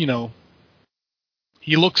is, he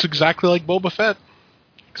looks exactly like Boba Fett,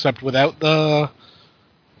 except without the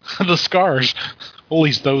scars. At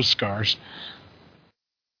least those scars.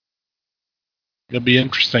 It'll be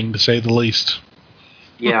interesting, to say the least.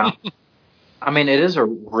 Yeah. I mean, it is a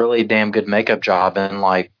really damn good makeup job, and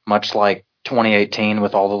much like 2018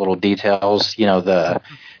 with all the little details, the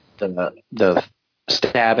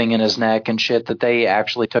stabbing in his neck and shit, that they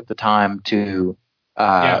actually took the time to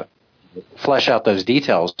flesh out those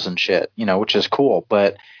details and shit, which is cool.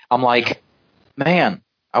 But I'm like, man,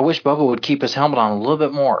 I wish Bubba would keep his helmet on a little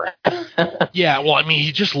bit more. Yeah, well, I mean,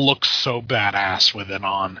 he just looks so badass with it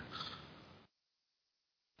on.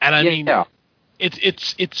 And I mean,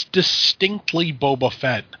 it's distinctly Boba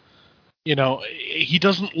Fett. He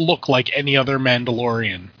doesn't look like any other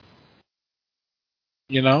Mandalorian.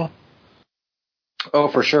 Oh,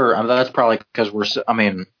 for sure. I mean, that's probably because we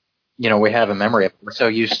have a memory of it. We're so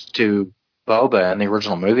used to Boba in the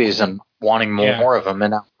original movies and wanting more of him, and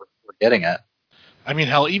now we're getting it. I mean,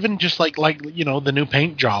 hell, even just like the new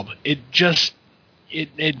paint job, it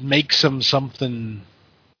makes him something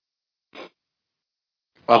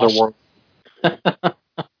otherworldly.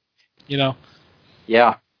 Yeah.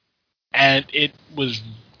 And it was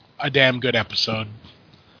a damn good episode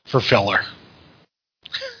for filler.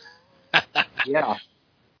 Yeah.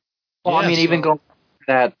 Well, I mean, even going to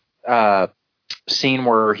that scene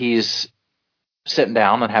where he's sitting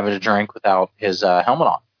down and having a drink without his helmet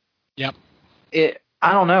on. Yep.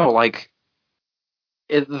 I don't know,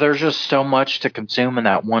 there's just so much to consume in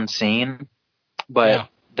that one scene, but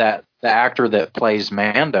that the actor that plays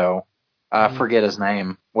Mando, I forget his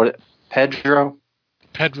name. Pedro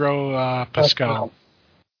Pascal.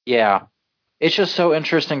 Yeah. It's just so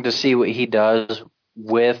interesting to see what he does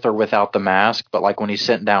with or without the mask, but when he's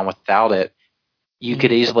sitting down without it, you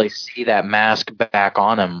could easily see that mask back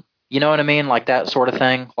on him. You know what I mean? That sort of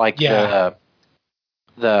thing. The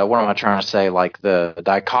what am I trying to say? The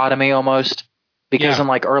dichotomy almost. Because in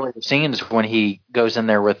earlier scenes when he goes in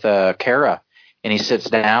there with Kara and he sits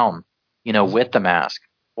down, with the mask.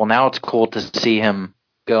 Well, now it's cool to see him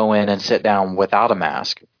go in and sit down without a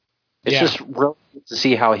mask. It's just really cool to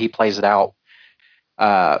see how he plays it out.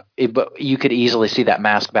 But you could easily see that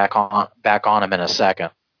mask back on him in a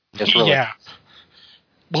second. Well,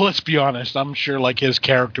 let's be honest. I'm sure his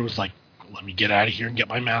character was like, "Let me get out of here and get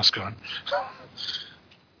my mask on."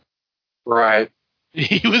 Right.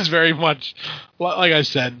 He was very much, like I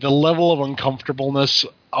said, the level of uncomfortableness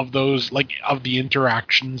of those, of the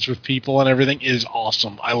interactions with people and everything is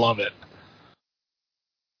awesome. I love it.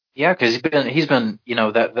 Yeah, because he's been,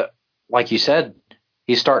 that like you said,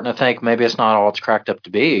 he's starting to think maybe it's not all it's cracked up to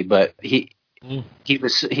be, but he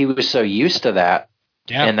was so used to that,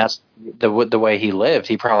 and that's the way he lived.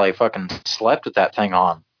 He probably fucking slept with that thing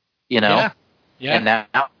on, Yeah. And now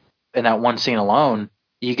in that one scene alone,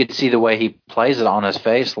 you could see the way he plays it on his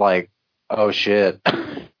face, oh shit.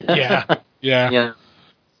 Yeah.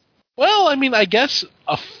 Well, I mean, I guess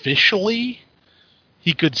officially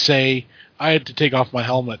he could say, "I had to take off my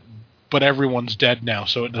helmet, but everyone's dead now,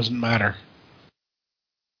 so it doesn't matter."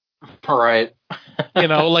 Right.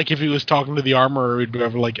 If he was talking to the armorer, he'd be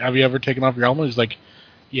 "Have you ever taken off your helmet?" He's like,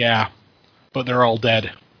 "Yeah, but they're all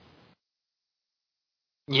dead."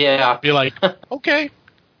 Yeah. Be like, "Okay,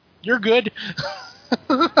 you're good."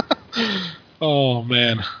 Oh,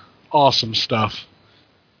 man. Awesome stuff.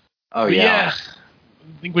 Oh, yeah.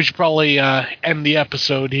 I think we should probably end the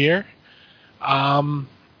episode here. Feel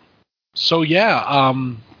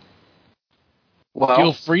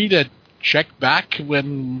free to check back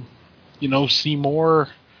when, see more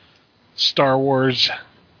Star Wars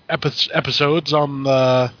episodes on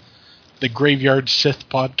the Graveyard Sith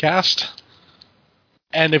podcast.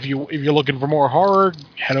 And if you're looking for more horror,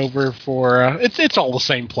 head over for it's all the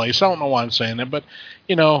same place. I don't know why I'm saying it, but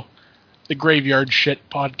the Graveyard Shit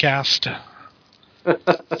podcast,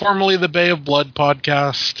 formerly the Bay of Blood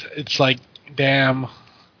podcast. It's damn,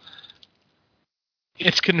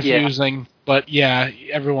 it's confusing, but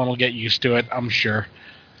everyone will get used to it, I'm sure.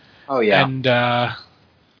 Oh yeah, and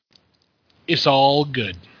it's all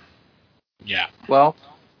good. Yeah. Well,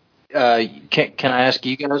 can I ask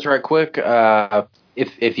you guys right quick?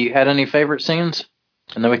 If you had any favorite scenes,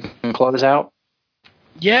 and then we can close out.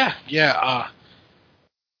 Yeah.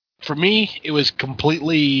 For me, it was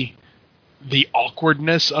completely the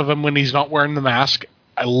awkwardness of him when he's not wearing the mask.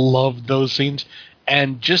 I loved those scenes.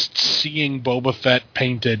 And just seeing Boba Fett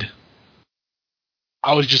painted,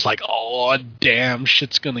 I was just like, oh, damn,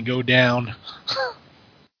 shit's gonna go down.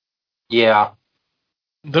 Yeah.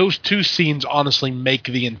 Those two scenes honestly make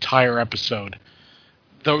the entire episode.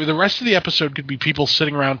 Though the rest of the episode could be people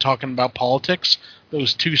sitting around talking about politics,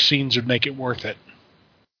 those two scenes would make it worth it.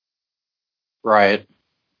 Right.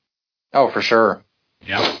 Oh, for sure.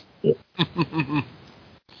 Yeah.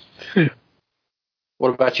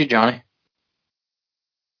 What about you, Johnny?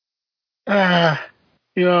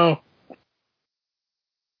 You know,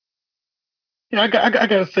 yeah, I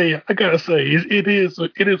gotta say, it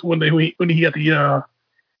is when he had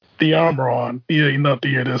the armor on, the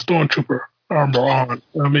stormtrooper armor on.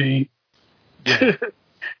 I mean,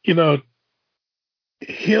 you know,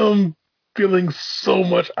 him feeling so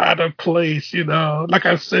much out of place. Like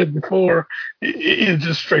I said before, it's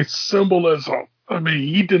just straight symbolism. I mean,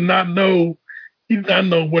 he did not know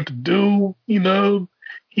what to do. He didn't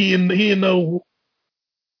know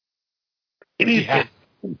anything.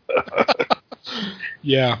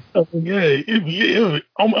 Yeah. It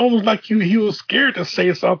almost like he was scared to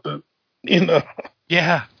say something.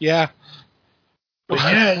 Yeah. But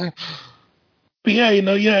him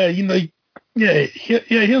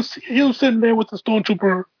sitting there with the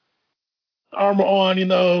stormtrooper armor on,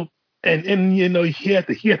 and he had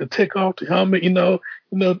to take off the helmet,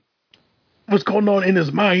 what's going on in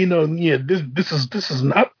his mind, this is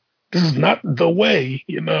not the way,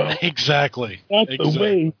 Exactly. not the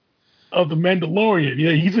way of the Mandalorian.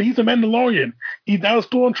 Yeah, he's a Mandalorian. He's not a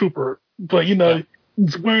stormtrooper, but he's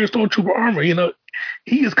wearing stormtrooper armor.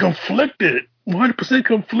 He is conflicted, 100%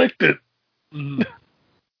 conflicted. Mm.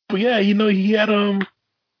 But yeah, he had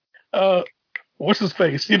what's his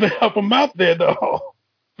face? Help him out there though.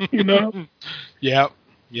 Yeah.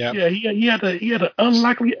 Yeah, he had an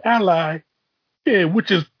unlikely ally. Yeah, which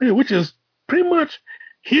is pretty much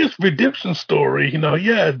his redemption story.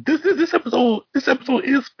 This episode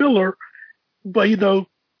is filler, but we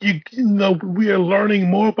are learning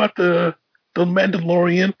more about the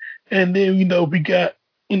Mandalorian, and then we got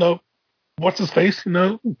what's his face,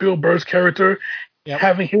 Bill Burr's character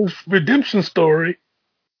having his redemption story.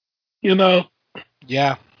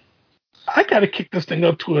 Yeah. I gotta kick this thing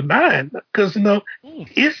up to a 9 because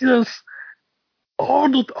it's just all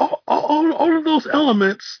of those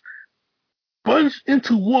elements bunched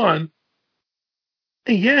into one,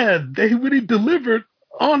 and yeah, they really delivered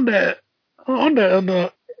on that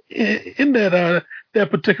in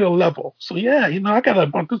that particular level. So yeah, I gotta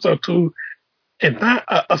bump this up to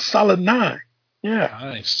a solid 9. Yeah,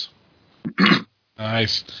 nice.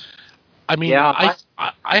 Nice. I mean, yeah,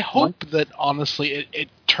 I hope that honestly it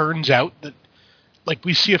turns out that like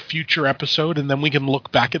we see a future episode and then we can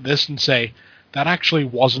look back at this and say that actually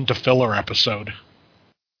wasn't a filler episode.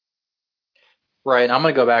 Right. I'm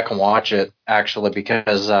going to go back and watch it actually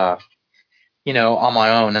because, on my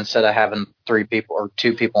own instead of having 3 people or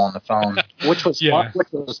 2 people on the phone, which was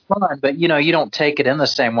fun, but you don't take it in the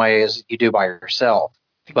same way as you do by yourself.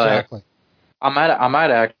 Exactly. But I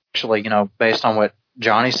might actually, based on what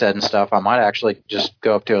Johnny said and stuff, I might actually just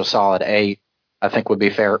go up to a solid 8. I think would be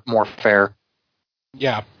more fair.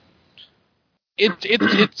 Yeah.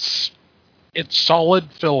 It's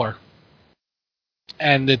solid filler.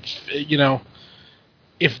 And it's,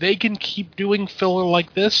 if they can keep doing filler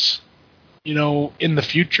like this, in the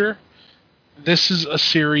future, this is a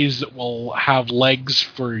series that will have legs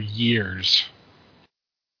for years.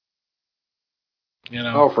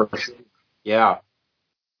 Oh, for sure. Yeah.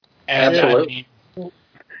 And absolutely.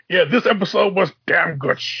 This episode was damn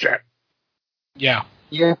good shit. Yeah.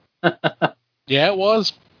 Yeah. Yeah, it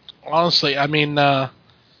was. Honestly, I mean,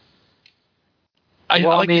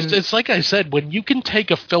 it's like I said, when you can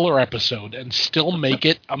take a filler episode and still make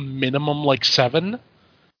it a minimum like 7,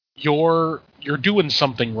 you're doing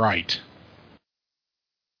something right.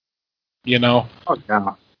 Oh,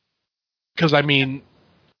 yeah. Because, I mean,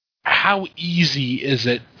 how easy is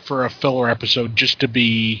it for a filler episode just to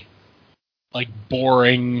be, like,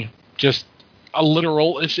 boring, just a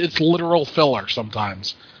literal... It's literal filler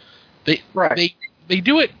sometimes. They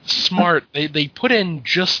do it smart. They put in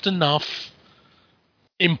just enough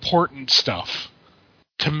important stuff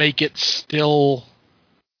to make it still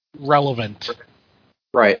relevant.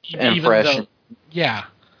 Right. And fresh. Yeah.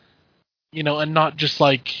 And not just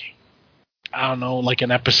like, I don't know, like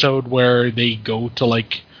an episode where they go to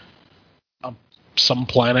like some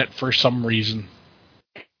planet for some reason.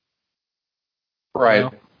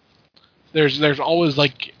 Right. There's always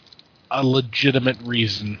like a legitimate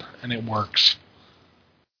reason, and it works.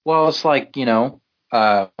 Well, it's like,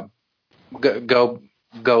 go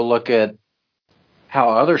look at how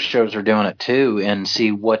other shows are doing it too, and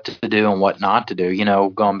see what to do and what not to do.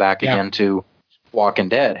 Going back again to Walking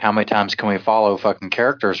Dead, how many times can we follow fucking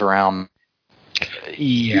characters around?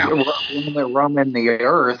 Yeah, roaming the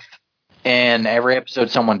earth, and every episode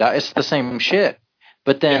someone dies. It's the same shit.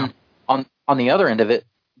 But then on the other end of it,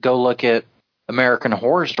 go look at American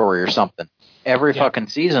Horror Story or something. Every fucking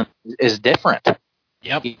season is different.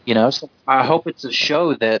 Yep. So I hope it's a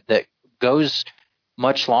show that goes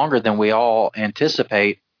much longer than we all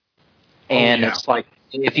anticipate. And it's like,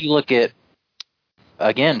 if you look at,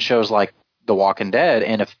 again, shows like The Walking Dead,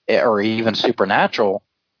 and or even Supernatural,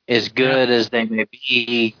 as good as they may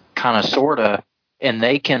be, kind of, sort of, and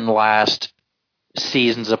they can last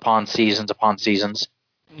seasons upon seasons upon seasons.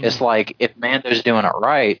 It's like, if Mando's doing it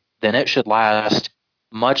right, then it should last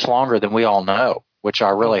much longer than we all know, which I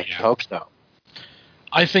really hope so.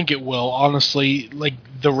 I think it will, honestly. Like,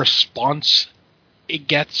 the response it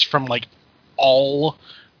gets from, like, all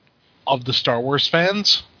of the Star Wars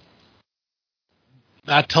fans,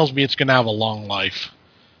 that tells me it's going to have a long life.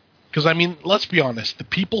 Because, I mean, let's be honest, the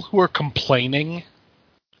people who are complaining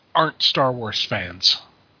aren't Star Wars fans.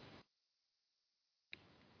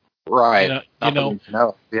 Right.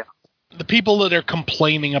 The people that are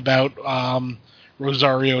complaining about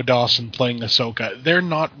Rosario Dawson playing Ahsoka, they're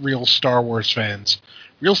not real Star Wars fans.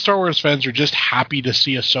 Real Star Wars fans are just happy to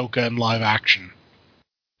see Ahsoka in live action.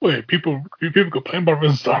 Wait, people complain about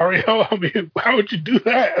Rosario? I mean, why would you do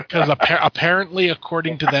that? Because apparently,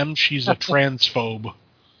 according to them, she's a transphobe.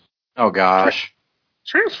 Oh, gosh.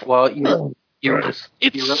 Transphobe? Well,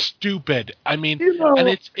 it's stupid. I mean,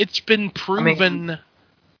 and it's been proven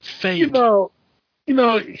fake.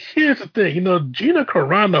 Here's the thing. Gina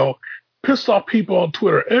Carano pisses off people on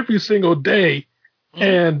Twitter every single day,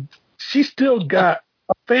 and she still got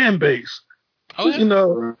a fan base. Oh,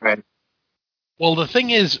 yeah. Right. Well, the thing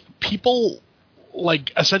is,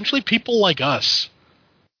 essentially people like us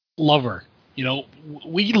love her.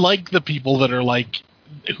 We like the people that are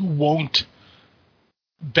who won't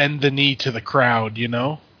bend the knee to the crowd,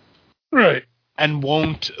 Right. And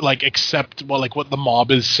won't accept what the mob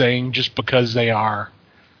is saying just because they are.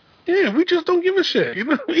 Yeah, we just don't give a shit.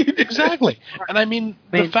 Exactly. And I mean,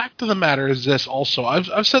 the fact of the matter is this also.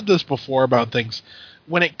 I've said this before about things.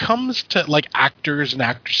 When it comes to actors and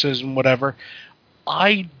actresses and whatever,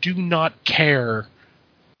 I do not care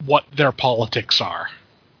what their politics are.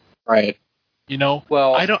 Right.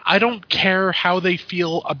 Well, I don't care how they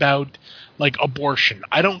feel about abortion.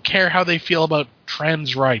 I don't care how they feel about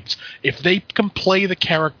trans rights. If they can play the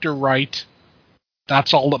character right,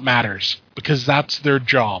 that's all that matters, because that's their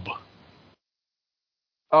job.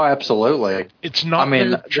 Oh, absolutely. It's not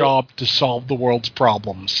their job to solve the world's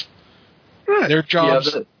problems. Right. Their job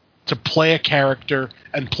is to play a character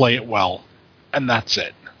and play it well. And that's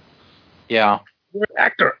it. Yeah. You're an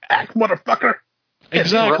actor. Act, motherfucker.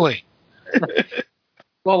 Exactly.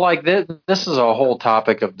 Well, this is a whole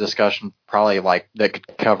topic of discussion, probably that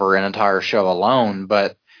could cover an entire show alone.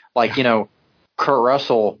 But Kurt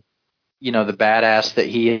Russell, the badass that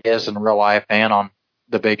he is in real life and on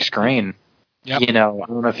the big screen. Yep. I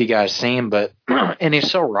don't know if you guys seen him, but and he's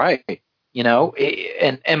so right.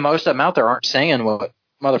 And most of them out there aren't saying what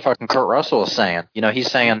motherfucking Kurt Russell is saying. He's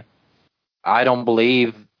saying, I don't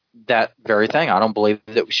believe that very thing. I don't believe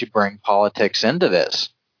that we should bring politics into this.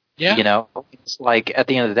 Yeah. It's at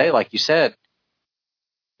the end of the day, like you said,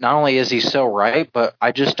 not only is he so right, but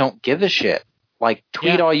I just don't give a shit.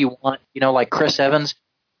 Tweet all you want, like Chris Evans.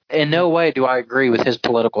 In no way do I agree with his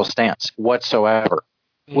political stance whatsoever,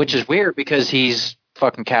 which is weird because he's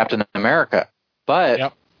fucking Captain America.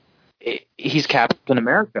 But he's Captain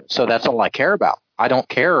America, so that's all I care about. I don't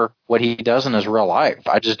care what he does in his real life.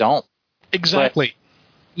 I just don't. Exactly.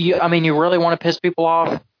 But you really want to piss people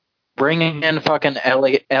off? Bringing in fucking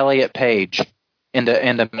Elliot Page into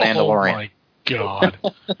Mandalorian. Oh my god.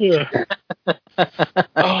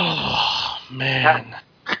 Oh man.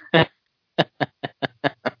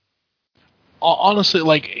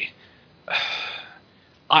 Honestly,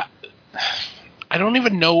 I don't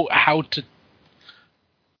even know how to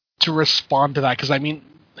respond to that, because I mean,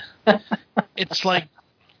 it's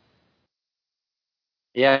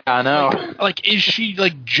yeah, I know. Is she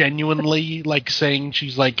genuinely saying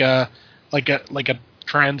she's a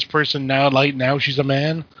trans person now? Now she's a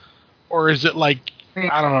man, or is it I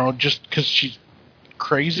don't know, just because she's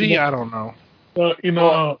crazy? I don't know. That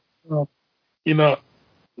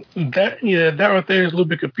right there is a little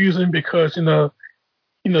bit confusing because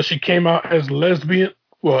she came out as lesbian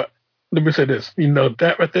let me say this.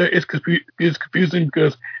 That right there is confusing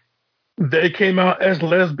because they came out as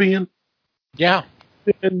lesbian. Yeah.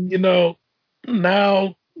 And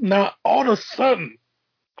now all of a sudden,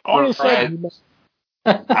 out of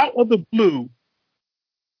the blue,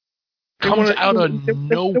 comes out of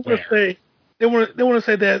nowhere. They want to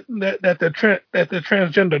say that they're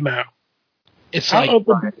transgender now. It's out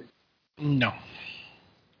like no.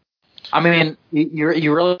 I mean, you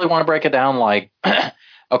really want to break it down like,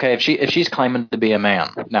 okay, if she's claiming to be a man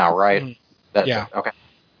now, right? Yeah. Okay.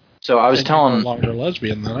 So I was telling. You're no longer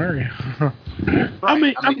lesbian, then, are you? I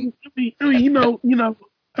mean,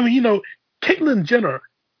 Caitlyn Jenner.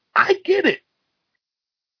 I get it.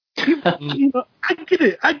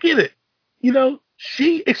 I get it.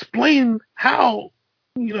 She explained how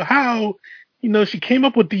she came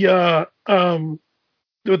up with the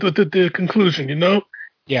conclusion.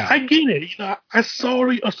 Yeah. I get it. I saw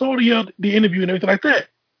the interview and everything like that.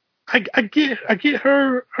 I get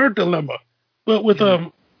her dilemma, but with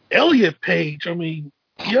Elliot Page, I mean,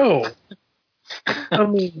 I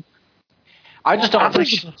just don't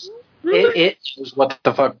think it is what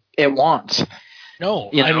the fuck it wants.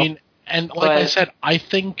 No, I mean, and like I said, I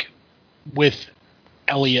think with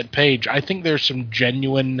Elliot Page, I think there's some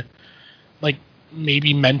genuine, like,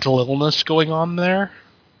 maybe mental illness going on there.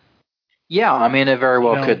 Yeah, I mean, it very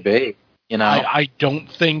well could be. I don't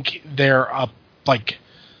think they're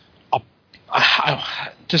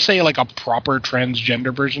to say like a proper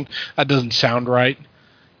transgender version. That doesn't sound right.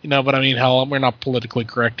 But I mean, hell, we're not politically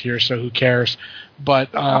correct here, so who cares? But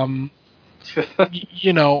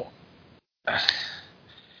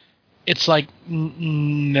it's like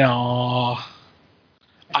no,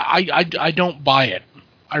 I don't buy it.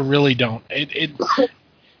 I really don't.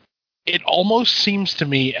 It almost seems to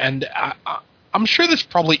me, and I'm sure this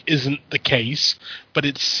probably isn't the case, but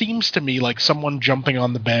it seems to me like someone jumping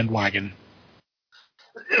on the bandwagon.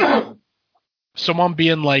 Someone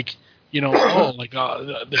being like,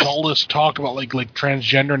 there's all this talk about like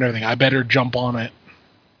transgender and everything. I better jump on it.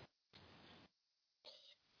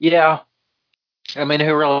 Yeah. I mean,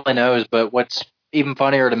 who really knows? But what's even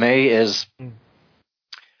funnier to me is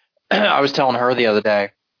I was telling her the other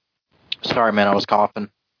day. Sorry, man, I was coughing.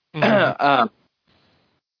 Mm-hmm.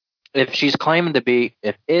 If it's claiming to be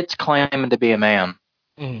a man,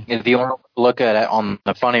 if you want to look at it on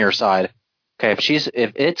the funnier side, okay, if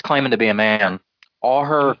it's claiming to be a man,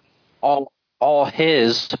 all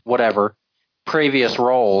his whatever previous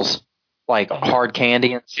roles, like hard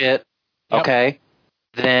candy and shit, okay,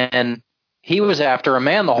 then he was after a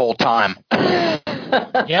man the whole time.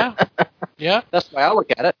 Yeah. That's the way I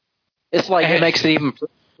look at it. It's like it makes it even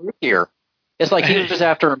freakier. It's like he was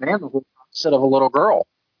after a man the whole time instead of a little girl.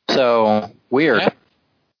 So weird.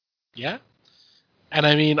 Yeah. And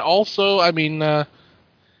I mean, also, have your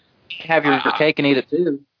cake and eat it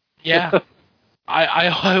too. Yeah. I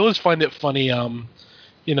always find it funny. What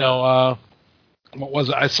was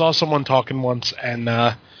it? I saw someone talking once, and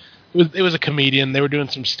it was a comedian. They were doing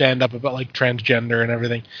some stand up about like transgender and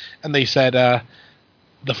everything, and they said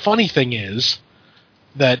the funny thing is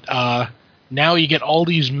that now you get all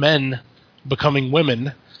these men becoming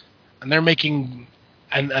women, and they're making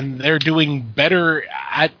and they're doing better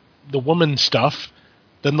at the woman stuff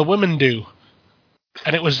than the women do.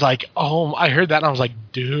 And it was like, oh, I heard that, and I was like,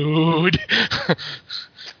 dude.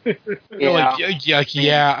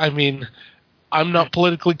 Yeah. I mean, I'm not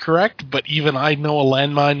politically correct, but even I know a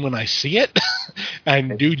landmine when I see it.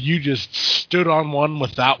 And, dude, you just stood on one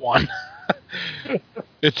with that one.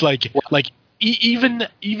 It's like even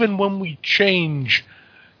when we change,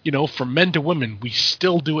 from men to women, we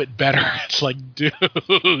still do it better. It's like, dude.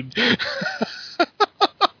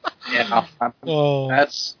 Yeah.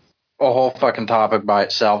 That's a whole fucking topic by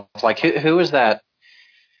itself. Like, who is that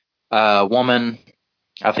woman?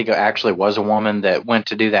 I think it actually was a woman that went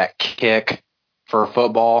to do that kick for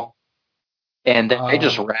football, and they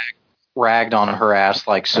just ragged on her ass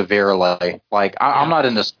like severely. Like, I'm not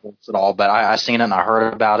into sports at all, but I seen it and I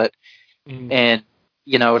heard about it, and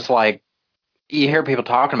it's like you hear people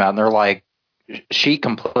talking about it, and they're like, she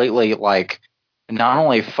completely like not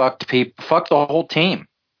only fucked the whole team.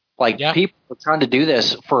 Like, people are trying to do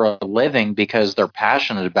this for a living because they're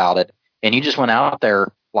passionate about it. And you just went out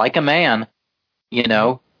there like a man,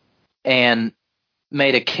 and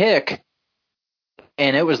made a kick.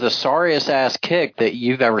 And it was the sorriest ass kick that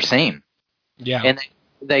you've ever seen. Yeah. And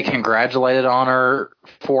they congratulated on her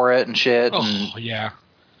for it and shit. Oh, and yeah.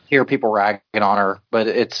 Hear people ragging on her. But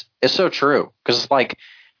it's so true. Because it's like,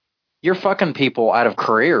 you're fucking people out of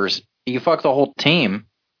careers. You fuck the whole team.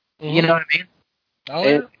 Mm-hmm. You know what I mean? Oh,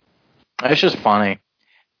 yeah. It's just funny.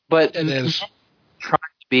 But it is. Trying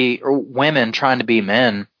to be, or women trying to be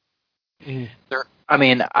men. I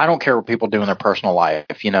mean, I don't care what people do in their personal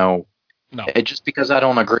life, you know. No. Just because I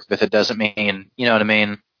don't agree with it doesn't mean, you know what I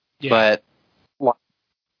mean? Yeah. But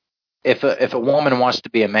if a woman wants to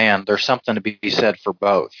be a man, there's something to be said for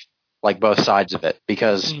both, like both sides of it.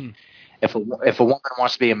 Because if a woman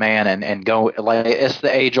wants to be a man and go, like, it's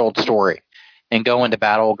the age old story, and go into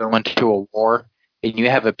battle, go into a war, and you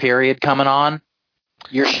have a period coming on,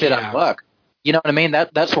 you're shit out of luck. You know what I mean?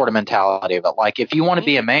 That sort of mentality of it. Like, if you want to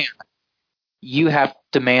be a man, you have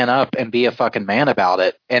to man up and be a fucking man about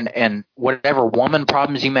it. And whatever woman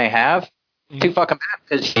problems you may have, too fucking bad,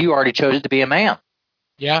 because you already chose to be a man.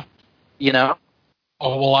 Yeah. You know?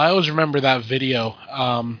 Oh, well, I always remember that video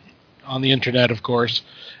on the internet, of course,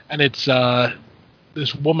 and it's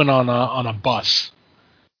this woman on a bus,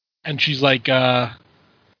 and she's like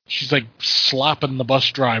slapping the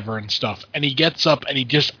bus driver and stuff, and he gets up and he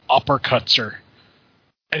just uppercuts her,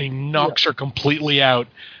 and he knocks her completely out,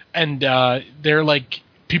 and they're like,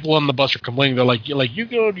 people on the bus are complaining. They're like, you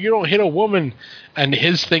don't hit a woman. And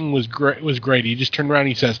his thing was great. He just turned around and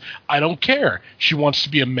he says, I don't care. She wants to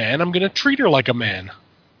be a man. I'm going to treat her like a man.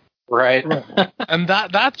 Right. And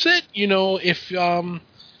that's it. You know, if, you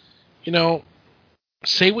know,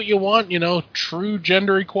 say what you want, you know, true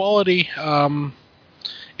gender equality.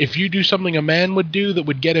 If you do something a man would do that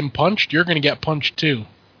would get him punched, you're going to get punched too.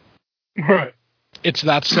 Right. It's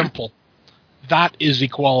that simple. That is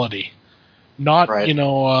equality. Not, you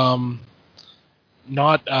know,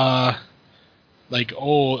 not like,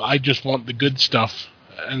 oh, I just want the good stuff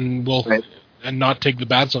and and not take the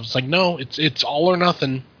bad stuff. It's like, no, it's all or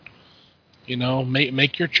nothing. You know,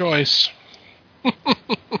 make your choice.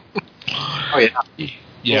 Oh yeah.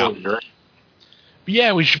 Yeah. But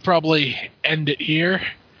yeah, we should probably end it here.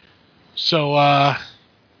 So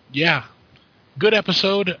yeah. Good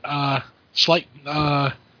episode. Slight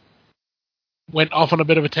went off on a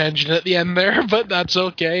bit of a tangent at the end there, but that's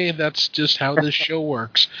okay. That's just how this show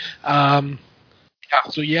works.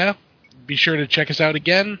 So yeah, be sure to check us out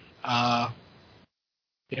again. Yeah,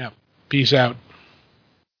 peace out.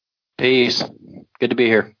 Peace. Good to be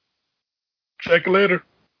here. Check you later.